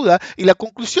pelotudas, y la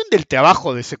conclusión del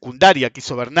trabajo de secundaria que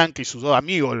hizo Bernanke y sus dos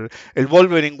amigos, el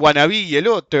Wolverine Wannabe y el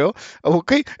otro,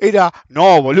 ¿ok?, era,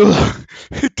 no, boludo,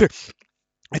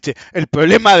 este, el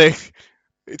problema de...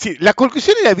 Sí, la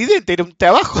conclusión era evidente, era un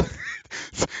trabajo...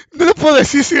 No lo puedo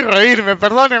decir sin reírme,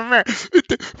 perdónenme.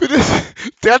 Pero es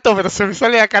teatro, pero se me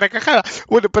sale la carcajada.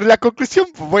 Bueno, pero la conclusión,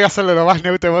 voy a hacerlo lo más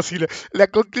neutro posible. La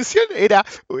conclusión era,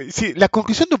 sí, la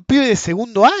conclusión de un pibe de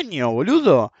segundo año,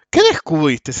 boludo. ¿Qué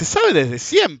descubriste? Se sabe desde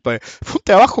siempre. Fue un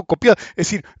trabajo copiado. Es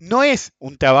decir, no es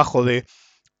un trabajo de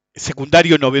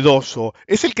secundario novedoso,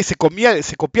 es el que se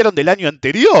copiaron del año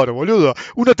anterior, boludo.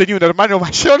 Uno tenía un hermano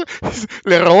mayor,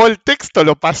 le robó el texto,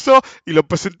 lo pasó y lo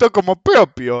presentó como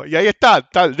propio. Y ahí está,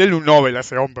 denle un Nobel a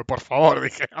ese hombre, por favor,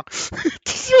 dije. ¿No?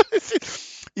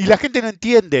 Y la gente no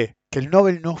entiende que el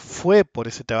Nobel no fue por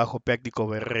ese trabajo práctico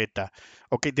berreta.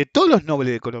 ¿Okay? De todos los Nobel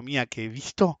de Economía que he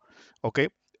visto, ¿okay?,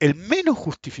 el menos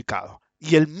justificado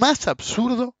y el más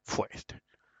absurdo fue este.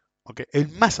 ¿Okay? El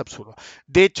más absurdo.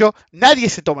 De hecho, nadie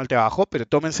se toma el trabajo, pero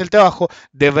tómense el trabajo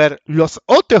de ver los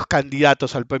otros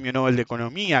candidatos al Premio Nobel de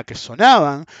Economía que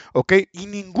sonaban, ¿okay?, y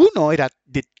ninguno era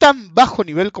de tan bajo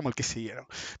nivel como el que siguieron.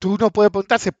 Entonces uno puede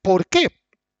preguntarse, ¿por qué?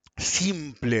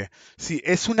 Simple, ¿sí?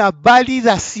 Es una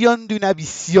validación de una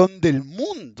visión del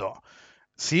mundo,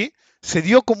 ¿sí? Se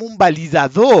dio como un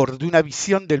validador de una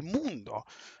visión del mundo,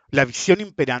 la visión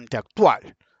imperante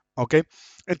actual, ¿ok?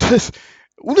 Entonces,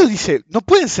 uno dice, no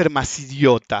pueden ser más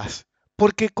idiotas,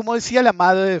 porque como decía la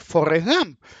madre de Forrest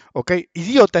Gump, ¿ok?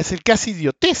 Idiota es el que hace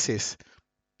idioteces.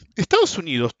 Estados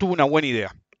Unidos tuvo una buena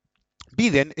idea.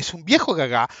 Biden es un viejo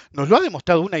gaga, nos lo ha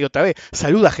demostrado una y otra vez.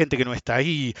 Saluda a gente que no está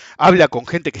ahí, habla con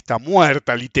gente que está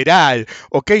muerta, literal,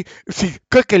 ¿ok? Sí,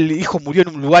 cree que el hijo murió en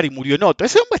un lugar y murió en otro.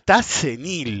 Ese hombre está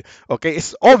senil, ¿ok?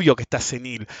 Es obvio que está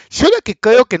senil. Yo la que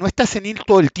creo que no está senil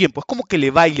todo el tiempo, es como que le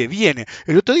va y le viene.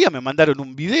 El otro día me mandaron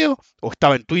un video, o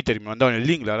estaba en Twitter y me mandaron el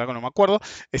link, la verdad que no me acuerdo,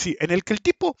 es decir, en el que el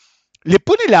tipo le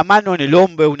pone la mano en el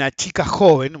hombro a una chica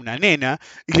joven, una nena,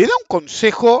 y le da un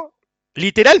consejo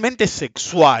literalmente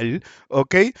sexual,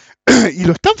 ¿ok? Y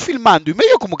lo están filmando y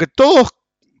medio como que todos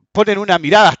ponen una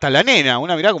mirada hasta la nena,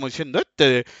 una mirada como diciendo,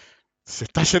 este se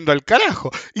está yendo al carajo.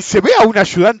 Y se ve a un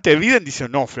ayudante de Biden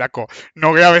diciendo, no, flaco,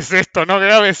 no grabes esto, no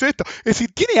grabes esto. Es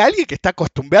decir, tiene alguien que está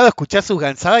acostumbrado a escuchar sus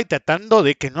gansadas y tratando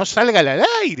de que no salga al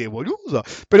aire, boludo.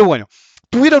 Pero bueno,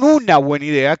 tuvieron una buena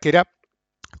idea que era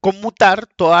conmutar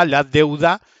toda la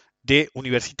deuda de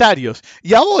universitarios.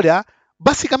 Y ahora,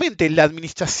 básicamente, la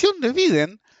administración de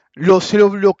Biden se lo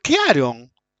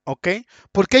bloquearon, ¿ok?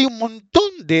 Porque hay un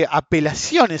montón de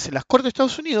apelaciones en las Cortes de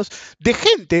Estados Unidos de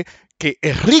gente que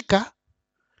es rica,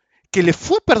 que le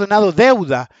fue perdonado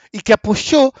deuda y que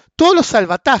apoyó todos los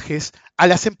salvatajes a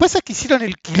las empresas que hicieron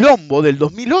el quilombo del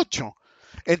 2008.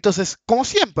 Entonces, como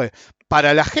siempre,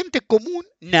 para la gente común,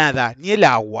 nada, ni el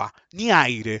agua, ni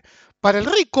aire. Para el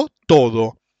rico,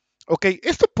 todo. ¿Ok?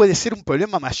 Esto puede ser un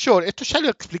problema mayor. Esto ya lo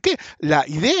expliqué. La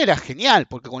idea era genial,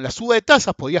 porque con la suba de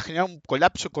tasas podía generar un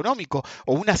colapso económico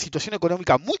o una situación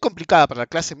económica muy complicada para la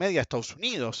clase media de Estados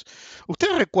Unidos.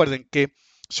 Ustedes recuerden que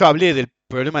yo hablé del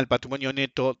problema del patrimonio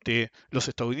neto de los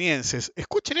estadounidenses.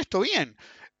 Escuchen esto bien.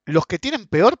 Los que tienen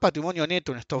peor patrimonio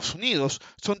neto en Estados Unidos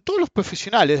son todos los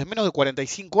profesionales de menos de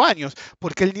 45 años,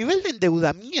 porque el nivel de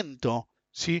endeudamiento,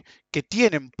 ¿sí?, que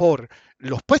tienen por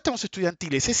los préstamos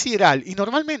estudiantiles es sideral y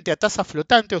normalmente a tasa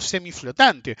flotante o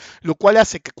semiflotante, lo cual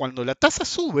hace que cuando la tasa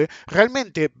sube,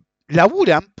 realmente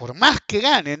laburan, por más que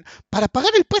ganen, para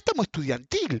pagar el préstamo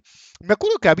estudiantil. Me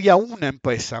acuerdo que había una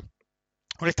empresa,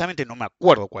 honestamente no me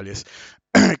acuerdo cuál es,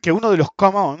 que uno de los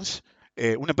commons,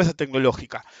 una empresa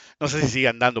tecnológica, no sé si sigue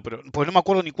andando, pero pues no me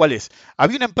acuerdo ni cuál es.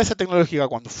 Había una empresa tecnológica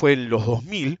cuando fue en los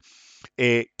 2000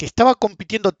 que estaba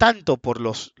compitiendo tanto por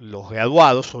los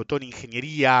graduados, sobre todo en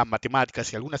ingeniería,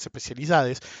 matemáticas y algunas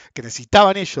especialidades que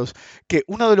necesitaban ellos, que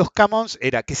uno de los commons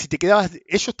era que si te quedabas,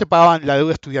 ellos te pagaban la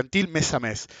deuda estudiantil mes a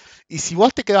mes. Y si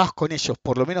vos te quedabas con ellos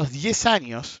por lo menos 10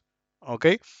 años, ¿ok?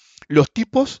 Los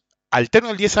tipos, al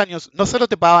término de 10 años, no solo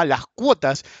te pagaban las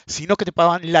cuotas, sino que te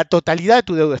pagaban la totalidad de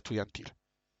tu deuda estudiantil.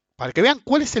 Para que vean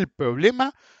cuál es el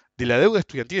problema de la deuda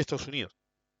estudiantil de Estados Unidos.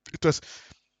 Entonces,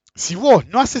 si vos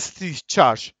no haces este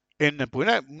discharge en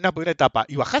una primera etapa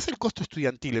y bajás el costo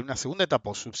estudiantil en una segunda etapa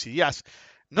o subsidiás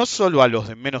no solo a los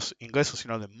de menos ingresos,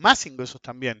 sino a los de más ingresos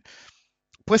también,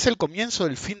 puede ser el comienzo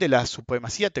del fin de la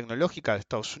supremacía tecnológica de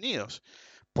Estados Unidos.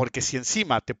 Porque si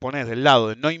encima te pones del lado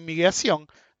de no inmigración,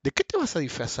 ¿de qué te vas a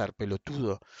disfrazar,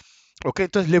 pelotudo? ¿Ok?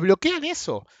 Entonces le bloquean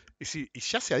eso. Y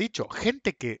ya se ha dicho,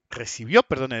 gente que recibió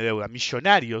perdones de deuda,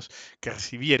 millonarios que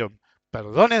recibieron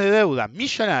perdones de deuda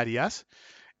millonarias,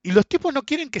 y los tipos no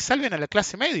quieren que salven a la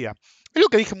clase media. Es lo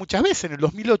que dije muchas veces. En el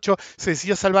 2008 se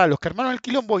decidió salvar a los que armaron el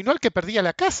quilombo y no al que perdía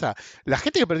la casa. La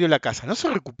gente que perdió la casa no se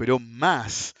recuperó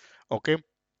más. ¿Ok?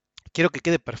 Quiero que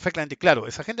quede perfectamente claro,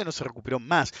 esa gente no se recuperó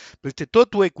más, perdiste todo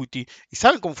tu equity y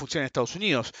saben cómo funciona en Estados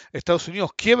Unidos. Estados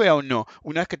Unidos, quiebra o no,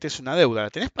 una vez que tenés una deuda, la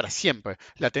tenés para siempre,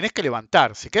 la tenés que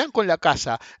levantar, se quedan con la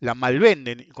casa, la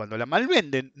malvenden y cuando la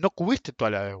malvenden no cubriste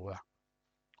toda la deuda.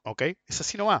 ¿Ok? Es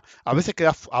así nomás, a veces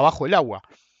quedás abajo del agua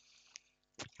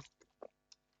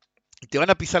y te van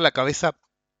a pisar la cabeza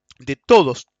de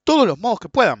todos los modos que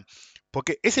puedan,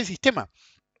 porque es el sistema.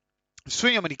 El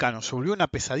sueño americano se volvió una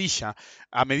pesadilla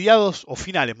a mediados o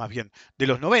finales más bien de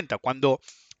los 90. Cuando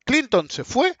Clinton se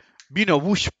fue, vino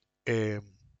Bush eh,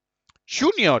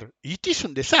 Jr. y hizo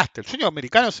un desastre. El sueño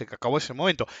americano se acabó ese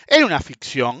momento. Era una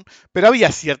ficción, pero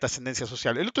había cierta ascendencia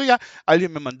social. El otro día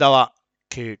alguien me mandaba,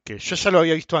 que yo ya lo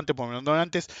había visto antes, porque me lo mandaron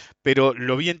antes, pero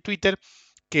lo vi en Twitter,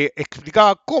 que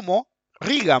explicaba cómo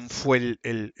Reagan fue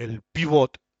el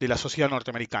pivot de la sociedad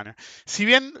norteamericana. Si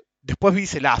bien después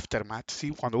viste el aftermath, ¿sí?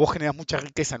 Cuando vos generas mucha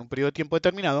riqueza en un periodo de tiempo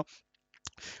determinado,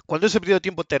 cuando ese periodo de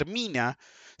tiempo termina,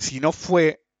 si no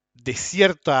fue de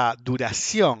cierta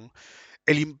duración,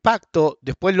 el impacto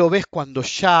después lo ves cuando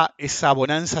ya esa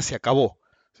bonanza se acabó.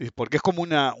 ¿Sí? Porque es como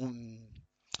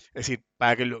es decir,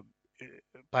 para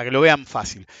que lo vean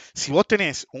fácil. Si vos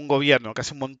tenés un gobierno que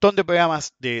hace un montón de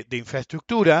programas de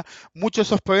infraestructura, muchos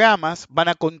de esos programas van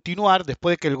a continuar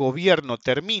después de que el gobierno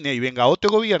termine y venga otro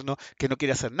gobierno que no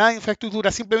quiere hacer nada de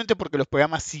infraestructura simplemente porque los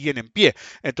programas siguen en pie.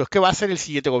 Entonces, ¿qué va a hacer el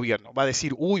siguiente gobierno? Va a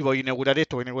decir, uy, voy a inaugurar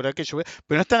esto, voy a inaugurar aquello,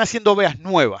 pero no están haciendo obras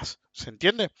nuevas. ¿Se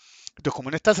entiende? Entonces, como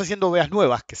no estás haciendo obras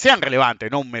nuevas que sean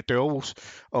relevantes, no un meteobús,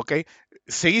 ¿ok?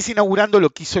 Seguís inaugurando lo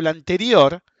que hizo el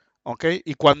anterior. ¿Ok?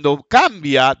 Y cuando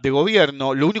cambia de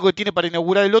gobierno, lo único que tiene para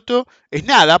inaugurar el otro es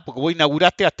nada, porque vos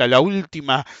inauguraste hasta la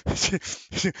última.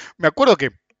 Me acuerdo que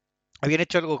habían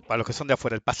hecho algo para los que son de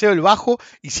afuera, el Paseo del Bajo,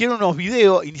 hicieron unos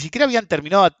videos y ni siquiera habían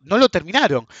terminado, no lo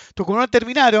terminaron. Entonces, como no lo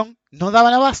terminaron, no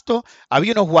daban abasto,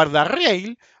 había unos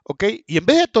guardarrail, ¿ok? Y en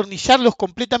vez de atornillarlos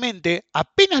completamente,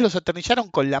 apenas los atornillaron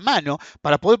con la mano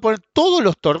para poder poner todos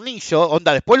los tornillos,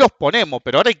 onda, después los ponemos,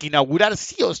 pero ahora hay que inaugurar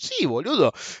sí o sí,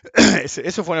 boludo.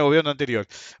 Eso fue en el gobierno anterior.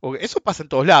 Eso pasa en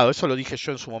todos lados, eso lo dije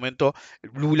yo en su momento.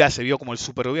 Lula se vio como el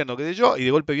supergobierno que sé yo, y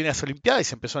de golpe viene a las Olimpiadas y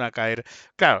se empezaron a caer.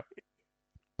 Claro,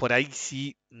 por ahí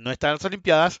si no estaban las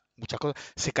Olimpiadas, muchas cosas,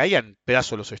 se caían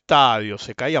pedazos de los estadios,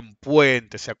 se caían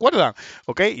puentes, ¿se acuerdan?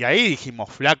 ¿Ok? Y ahí dijimos,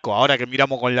 flaco, ahora que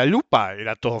miramos con la lupa,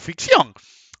 era todo ficción.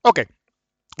 Ok,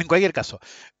 en cualquier caso.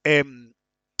 Eh,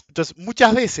 entonces,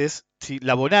 muchas veces, si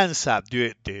la bonanza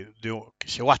que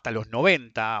llegó hasta los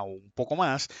 90 o un poco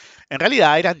más, en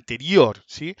realidad era anterior,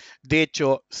 ¿sí? De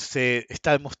hecho, se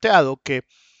está demostrado que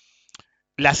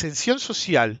la ascensión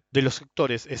social de los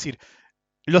sectores, es decir,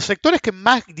 los sectores que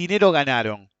más dinero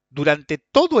ganaron durante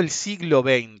todo el siglo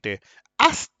XX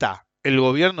hasta el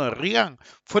gobierno de Reagan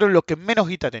fueron los que menos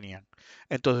guita tenían.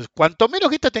 Entonces, cuanto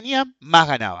menos guita tenían, más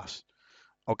ganabas.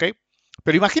 ¿Ok?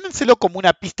 Pero imagínenselo como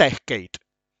una pista de skate,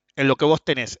 en lo que vos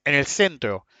tenés en el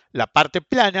centro la parte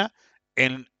plana,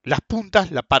 en las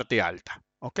puntas la parte alta.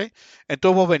 ¿Ok?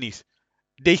 Entonces vos venís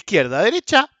de izquierda a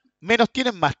derecha, menos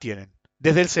tienen, más tienen.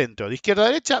 Desde el centro, de izquierda a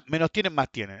derecha, menos tienen, más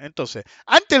tienen. Entonces,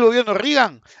 antes del gobierno de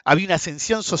Reagan había una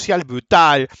ascensión social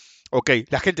brutal. Ok,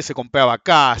 la gente se compraba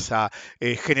casa,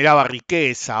 generaba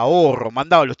riqueza, ahorro,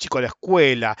 mandaba a los chicos a la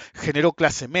escuela, generó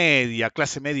clase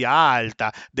media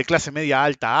alta, de clase media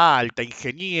alta a alta,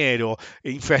 ingeniero,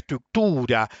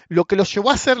 infraestructura, lo que los llevó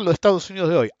a ser los Estados Unidos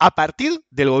de hoy. A partir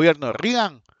del gobierno de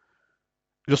Reagan,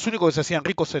 los únicos que se hacían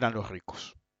ricos eran los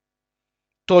ricos.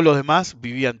 Todos los demás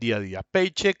vivían día a día,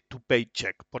 paycheck to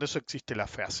paycheck. Por eso existe la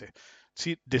frase,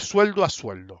 ¿sí? De sueldo a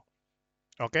sueldo.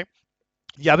 ¿Ok?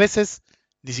 Y a veces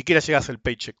ni siquiera llegas al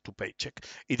paycheck to paycheck.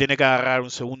 Y tenés que agarrar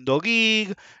un segundo gig,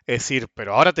 es decir,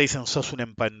 pero ahora te dicen sos un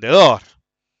emprendedor.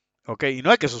 ¿Ok? Y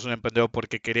no es que sos un emprendedor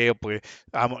porque querés o porque...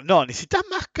 no, necesitas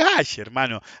más cash,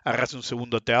 hermano. Agarras un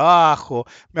segundo trabajo.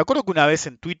 Me acuerdo que una vez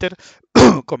en Twitter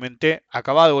comenté,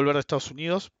 acababa de volver de Estados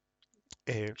Unidos,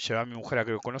 llevé a mi mujer a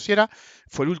que lo conociera.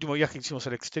 Fue el último viaje que hicimos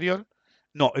al exterior.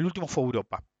 No, el último fue a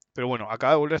Europa. Pero bueno,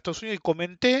 acababa de volver a Estados Unidos y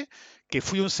comenté que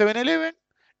fui a un 7-Eleven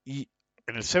y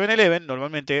en el 7-Eleven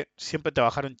normalmente siempre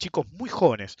trabajaron chicos muy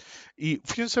jóvenes. Y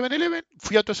fui a un 7-Eleven,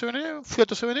 fui a otro 7-Eleven, fui a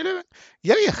otro 7-Eleven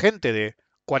y había gente de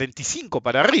 45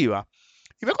 para arriba.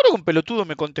 Y me acuerdo que un pelotudo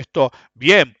me contestó,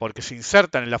 bien, porque se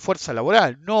insertan en la fuerza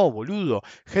laboral. No, boludo,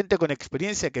 gente con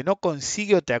experiencia que no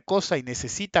consigue otra cosa y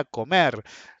necesita comer.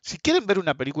 Si quieren ver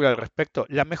una película al respecto,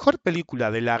 la mejor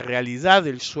película de la realidad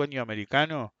del sueño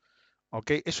americano,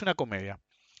 ¿ok? Es una comedia.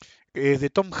 Es de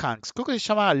Tom Hanks, creo que se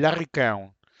llama Larry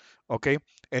Crown, ¿ok?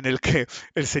 En el que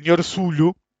el señor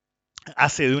Zulu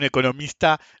hace de un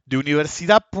economista de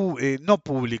universidad no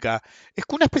pública. Es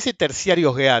como una especie de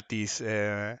terciarios gratis.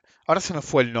 Ahora se me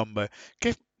fue el nombre.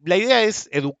 La idea es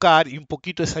educar y un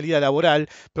poquito de salida laboral,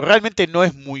 pero realmente no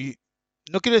es muy...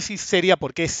 No quiero decir seria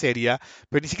porque es seria,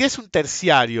 pero ni siquiera es un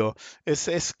terciario.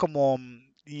 Es como...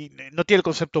 Y no tiene el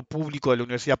concepto público de la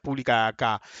universidad pública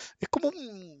acá. Es como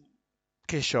un...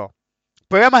 ¿Qué sé yo?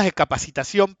 Programas de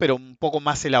capacitación, pero un poco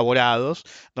más elaborados,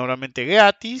 normalmente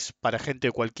gratis, para gente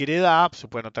de cualquier edad, se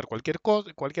puede anotar cualquier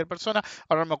cosa, cualquier persona,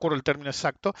 ahora no me acuerdo el término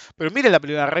exacto, pero mire la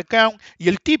película Recount y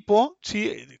el tipo,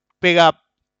 ¿sí? Pega,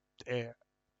 eh,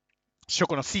 yo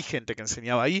conocí gente que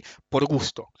enseñaba ahí por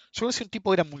gusto. Yo conocí un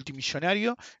tipo que era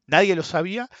multimillonario, nadie lo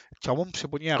sabía, el chabón se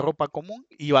ponía ropa común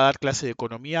y iba a dar clases de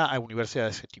economía a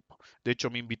universidades de ese tipo. De hecho,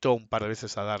 me invitó un par de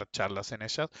veces a dar charlas en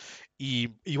ellas. Y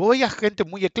vos veías gente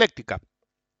muy ecléctica,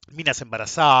 minas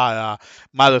embarazadas,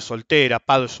 madres solteras,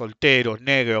 padres solteros,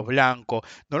 negros, blancos,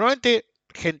 normalmente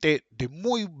gente de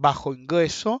muy bajo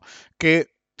ingreso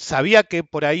que sabía que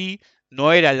por ahí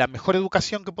no era la mejor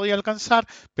educación que podía alcanzar,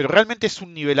 pero realmente es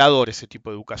un nivelador ese tipo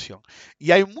de educación.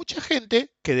 Y hay mucha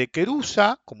gente que de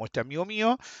querusa, como este amigo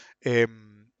mío, eh,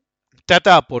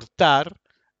 trata de aportar.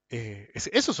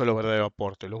 Esos son los verdaderos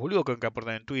aportes. Los boludos que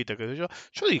aportan en Twitter, qué sé yo.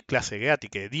 Yo di clase gratis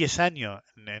que 10 años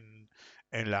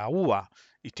en la UBA.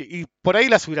 Y por ahí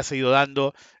las hubiera seguido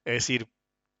dando. Es decir,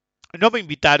 no me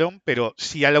invitaron, pero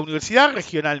si a la universidad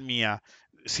regional mía,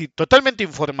 si totalmente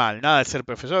informal, nada de ser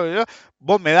profesor,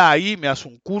 vos me das ahí, me das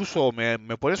un curso o me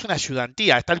pones una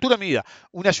ayudantía, a esta altura de mi vida,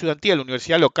 una ayudantía a la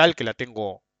universidad local que la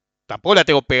tengo, tampoco la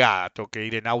tengo pegada, tengo que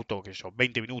ir en auto, que yo,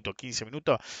 20 minutos, 15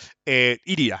 minutos,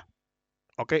 iría,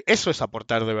 ¿ok? Eso es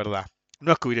aportar de verdad,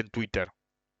 no escribir en Twitter,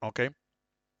 ¿ok?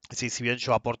 Sí, si bien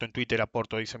yo aporto en Twitter,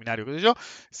 aporto en seminario, qué sé yo,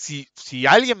 si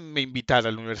alguien me invitara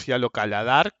a la universidad local a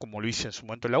dar, como lo hice en su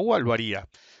momento en la UBA, lo haría.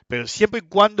 Pero siempre y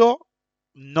cuando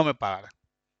no me pagara.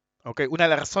 ¿Ok? Una de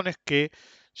las razones que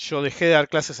yo dejé de dar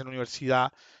clases en la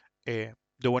Universidad de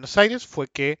Buenos Aires fue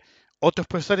que otros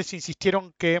profesores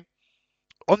insistieron que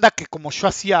onda que como yo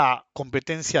hacía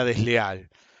competencia desleal,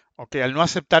 ¿ok? Al no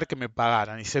aceptar que me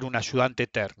pagaran y ser un ayudante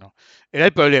eterno. Era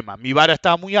el problema. Mi vara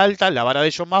estaba muy alta, la vara de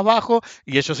ellos más bajo,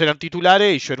 y ellos eran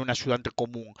titulares y yo era un ayudante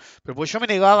común. Pero pues yo me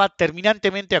negaba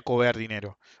terminantemente a cobrar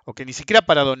dinero, ¿ok? Ni siquiera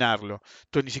para donarlo.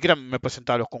 Entonces ni siquiera me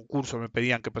presentaba a los concursos, me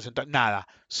pedían que presentara, nada,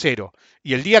 cero.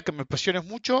 Y el día que me presiones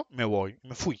mucho, me voy,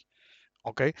 me fui.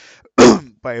 ¿Ok?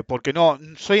 Porque no,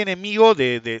 soy enemigo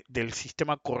del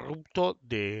sistema corrupto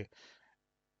de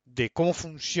cómo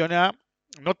funciona,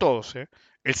 no todos,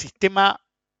 el sistema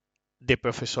de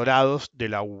profesorados de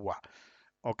la UBA.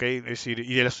 ¿Ok? Es decir,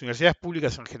 y de las universidades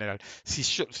públicas en general.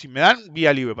 Si me dan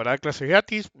vía libre para dar clases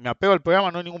gratis, me apego al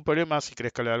programa, no hay ningún problema. Si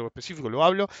querés que hable de algo específico, lo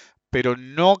hablo, pero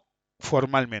no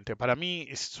formalmente. Para mí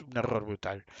es un error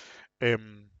brutal.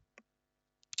 Em,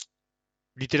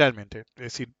 Literalmente. Es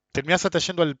decir, terminás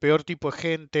atrayendo al peor tipo de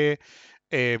gente,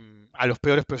 a los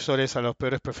peores profesores, a los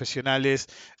peores profesionales,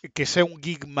 que sea un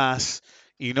geek más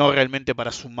y no realmente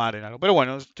para sumar en algo. Pero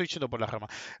bueno, estoy yendo por las ramas.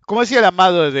 Como decía el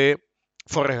amado de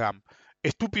Forrest Gump,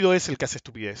 estúpido es el que hace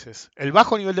estupideces. El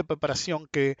bajo nivel de preparación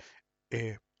que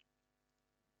eh,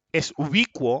 es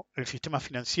ubicuo el sistema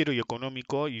financiero y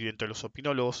económico y entre los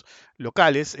opinólogos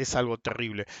locales es algo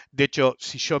terrible. De hecho,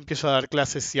 si yo empiezo a dar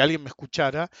clases, si alguien me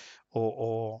escuchara,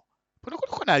 pues no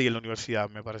conozco a nadie en la universidad,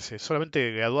 me parece,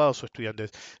 solamente graduados o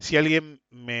estudiantes. Si alguien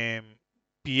me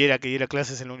pidiera que diera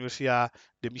clases en la universidad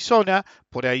de mi zona,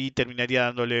 por ahí terminaría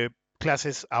dándole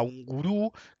clases a un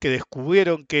gurú que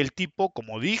descubrieron que el tipo,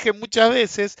 como dije muchas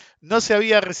veces, no se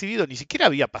había recibido, ni siquiera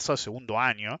había pasado el segundo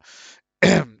año,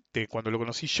 de cuando lo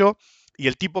conocí yo, y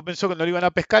el tipo pensó que no lo iban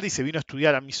a pescar y se vino a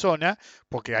estudiar a mi zona,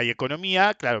 porque hay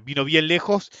economía, claro, vino bien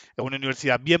lejos, a una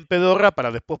universidad bien pedorra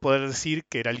para después poder decir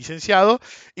que era licenciado,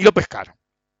 y lo pescaron.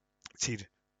 Es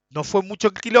decir, no fue mucho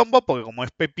el quilombo, porque como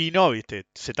es pepino, viste,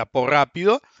 se tapó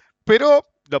rápido, pero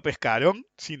lo pescaron,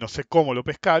 sí, no sé cómo lo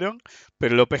pescaron,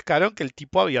 pero lo pescaron que el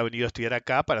tipo había venido a estudiar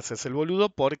acá para hacerse el boludo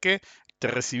porque te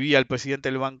recibía el presidente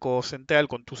del Banco Central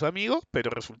con tus amigos, pero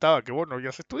resultaba que vos no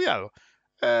habías estudiado.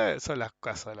 Son las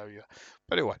cosas de la vida.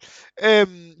 Pero igual.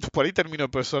 Por ahí terminó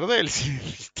el profesor de él. ¿Sí?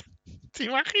 ¿Se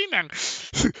imaginan?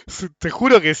 Te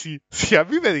juro que sí. Si a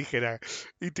mí me dijeran,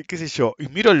 qué sé yo, y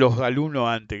miro los alumnos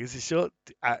antes, qué sé yo,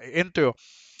 entro.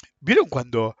 ¿Vieron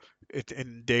cuando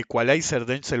en The Equalizer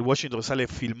Denzel Washington sale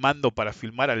filmando para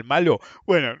filmar al malo?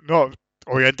 Bueno, no,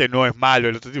 obviamente no es malo,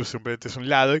 el otro tipo simplemente es un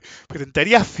lado, pero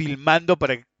estaría filmando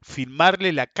para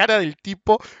filmarle la cara del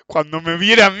tipo cuando me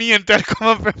viera a mí entrar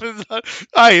como profesor.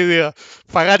 Ay, Dios,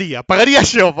 pagaría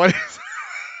yo por eso.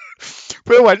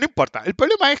 Pero bueno, no importa. El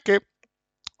problema es que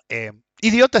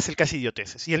idiota es el que hace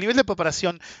idioteces. Y el nivel de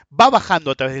preparación va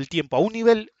bajando a través del tiempo a un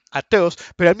nivel ateos,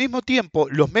 pero al mismo tiempo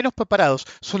los menos preparados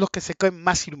son los que se creen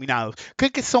más iluminados.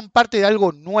 Creen que son parte de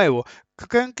algo nuevo,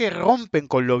 creen que rompen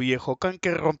con lo viejo, creen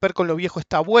que romper con lo viejo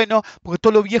está bueno, porque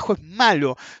todo lo viejo es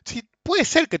malo. Sí, puede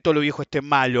ser que todo lo viejo esté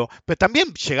malo, pero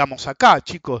también llegamos acá,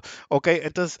 chicos. ¿Ok?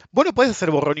 Entonces, vos no podés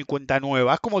hacer borrón y cuenta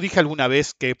nueva. Es como dije alguna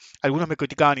vez que algunos me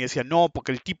criticaban y decían, no,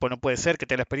 porque el tipo no puede ser que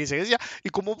tenga la experiencia que decía. Y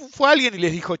como fue alguien y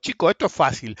les dijo, chicos, esto es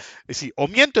fácil. Es decir, o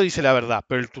miento o dice la verdad,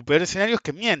 pero el peor escenario es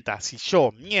que mienta. Si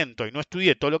yo miento y no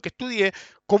estudié todo lo que estudié,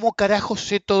 ¿cómo carajo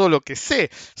sé todo lo que sé?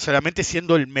 Solamente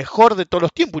siendo el mejor de todos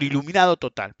los tiempos, un iluminado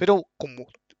total. Pero como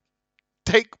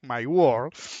take my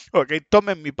word, ok,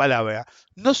 tomen mi palabra,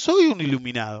 no soy un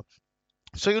iluminado.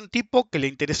 Soy un tipo que le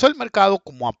interesó el mercado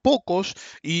como a pocos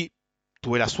y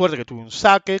tuve la suerte que tuve un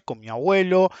saque con mi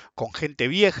abuelo, con gente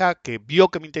vieja que vio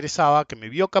que me interesaba, que me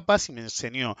vio capaz y me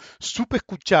enseñó. Supe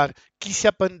escuchar, quise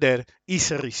aprender,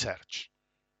 hice research.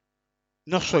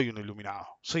 No soy un iluminado.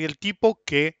 Soy el tipo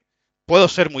que, puedo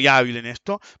ser muy hábil en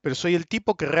esto, pero soy el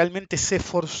tipo que realmente se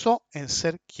esforzó en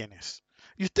ser quien es.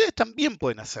 Y ustedes también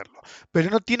pueden hacerlo,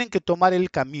 pero no tienen que tomar el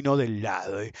camino del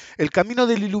lado. El camino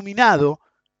del iluminado,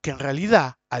 que en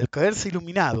realidad, al caerse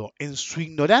iluminado en su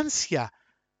ignorancia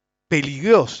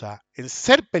peligrosa, en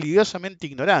ser peligrosamente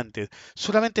ignorantes,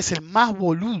 solamente es el más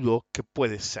boludo que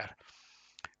puede ser.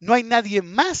 No hay nadie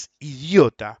más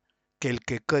idiota que el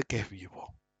que cree que es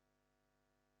vivo.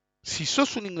 Si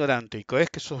sos un ignorante y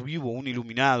crees que sos vivo, un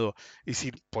iluminado, y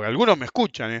si, porque algunos me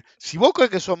escuchan, si vos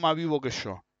crees que sos más vivo que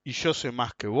yo y yo sé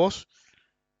más que vos,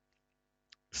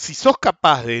 si sos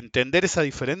capaz de entender esa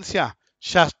diferencia,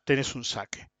 ya tenés un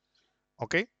saque.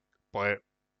 ¿Ok? Pues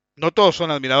no todos son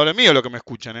admiradores míos los que me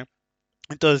escuchan,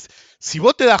 Entonces, si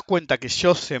vos te das cuenta que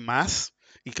yo sé más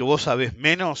y que vos sabés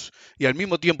menos y al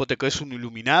mismo tiempo te crees un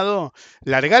iluminado,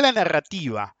 largá la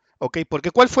narrativa. ¿Ok? Porque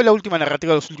 ¿cuál fue la última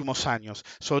narrativa de los últimos años?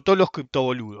 Sobre todo los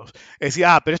criptovoludos. Es decir,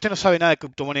 pero este no sabe nada de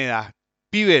criptomonedas.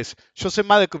 Pibes, yo sé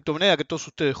más de criptomonedas que todos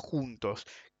ustedes juntos.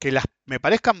 Que las me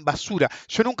parezcan basura.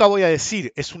 Yo nunca voy a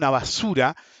decir es una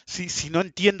basura si no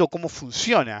entiendo cómo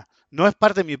funciona. No es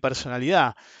parte de mi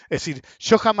personalidad. Es decir,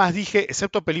 yo jamás dije,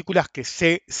 excepto películas que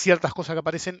sé ciertas cosas que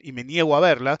aparecen y me niego a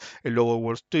verlas, el Lobo de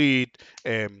Wall Street,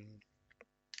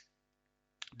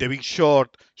 The Big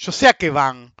Short, yo sé a qué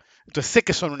van, entonces sé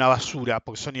que son una basura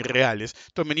porque son irreales,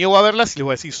 entonces me niego a verlas y les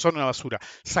voy a decir son una basura.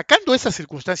 Sacando esas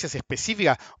circunstancias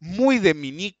específicas muy de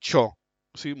mi nicho,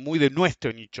 ¿sí? Muy de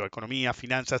nuestro nicho, economía,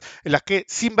 finanzas, en las que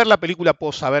sin ver la película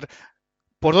puedo saber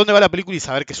por dónde va la película y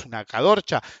saber que es una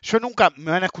cadorcha. Yo nunca me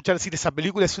van a escuchar decir esa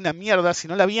película es una mierda si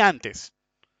no la vi antes.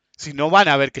 Si no van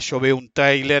a ver que yo veo un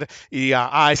trailer y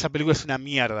diga, esa película es una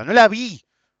mierda. No la vi.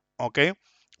 ¿Ok?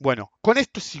 Bueno, con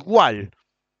esto es igual.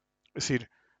 Es decir,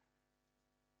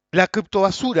 la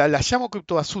criptobasura, la llamo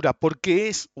criptobasura porque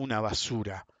es una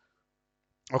basura.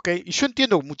 ¿Ok? Y yo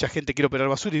entiendo que mucha gente quiere operar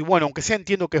basura y bueno, aunque sea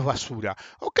entiendo que es basura.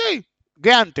 ¿Ok?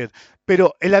 Granted.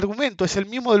 Pero el argumento es el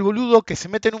mismo del boludo que se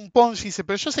mete en un Ponzi y dice,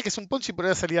 pero yo sé que es un Ponzi pero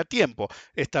voy a salir a tiempo.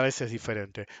 Esta vez es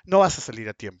diferente. No vas a salir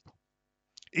a tiempo.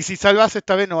 Y si salvas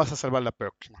esta vez, no vas a salvar la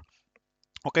próxima.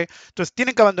 ¿Ok? Entonces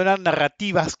tienen que abandonar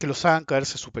narrativas que los hagan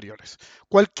caerse superiores.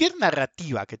 Cualquier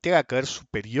narrativa que te haga caer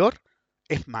superior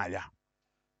es mala.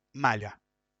 Mala.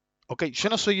 ¿Ok? Yo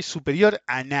no soy superior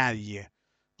a nadie.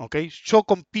 ¿Ok? Yo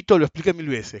compito, lo expliqué mil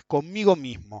veces, conmigo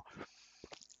mismo.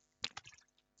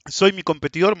 Soy mi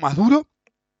competidor más duro.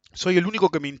 Soy el único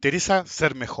que me interesa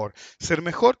ser mejor. Ser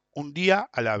mejor un día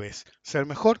a la vez. Ser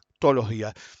mejor todos los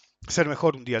días. Ser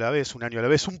mejor un día a la vez, un año a la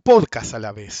vez, un podcast a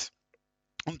la vez.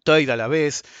 un trade a la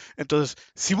vez. Entonces,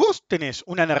 si vos tenés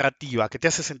una narrativa que te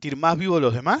hace sentir más vivo de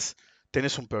los demás,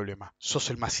 tenés un problema. Sos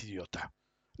el más idiota.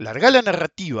 Largá la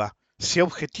narrativa, sea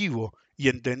objetivo y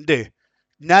entendé.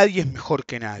 Nadie es mejor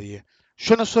que nadie.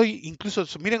 Yo no soy, incluso,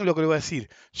 miren lo que le voy a decir,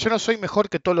 yo no soy mejor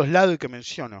que todos los lados y que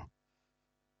menciono.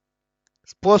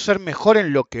 Puedo ser mejor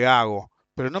en lo que hago,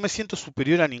 pero no me siento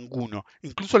superior a ninguno.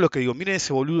 Incluso lo que digo, miren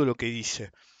ese boludo lo que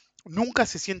dice. Nunca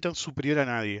se sientan superior a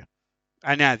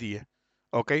nadie.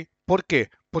 ¿Ok? ¿Por qué?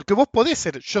 Porque vos podés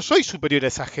ser, yo soy superior a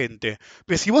esa gente,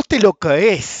 pero si vos te lo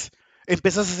creés,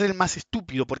 empezás a ser el más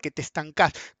estúpido porque te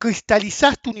estancás,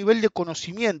 cristalizás tu nivel de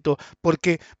conocimiento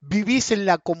porque vivís en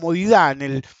la comodidad, en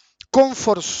el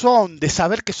comfort zone de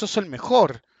saber que sos el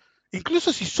mejor.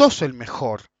 Incluso si sos el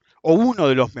mejor o uno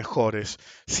de los mejores,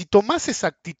 si tomás esa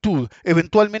actitud,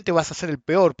 eventualmente vas a ser el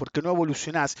peor porque no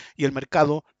evolucionás y el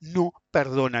mercado no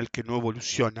perdona al que no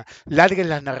evoluciona. Larguen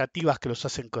las narrativas que los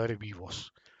hacen caer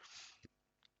vivos.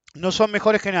 No son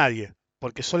mejores que nadie,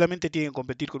 porque solamente tienen que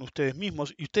competir con ustedes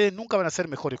mismos y ustedes nunca van a ser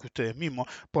mejores que ustedes mismos,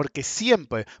 porque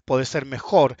siempre podés ser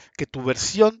mejor que tu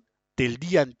versión del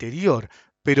día anterior,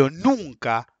 pero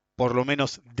nunca, por lo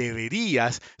menos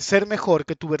deberías, ser mejor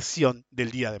que tu versión del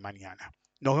día de mañana.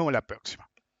 Nos vemos la próxima.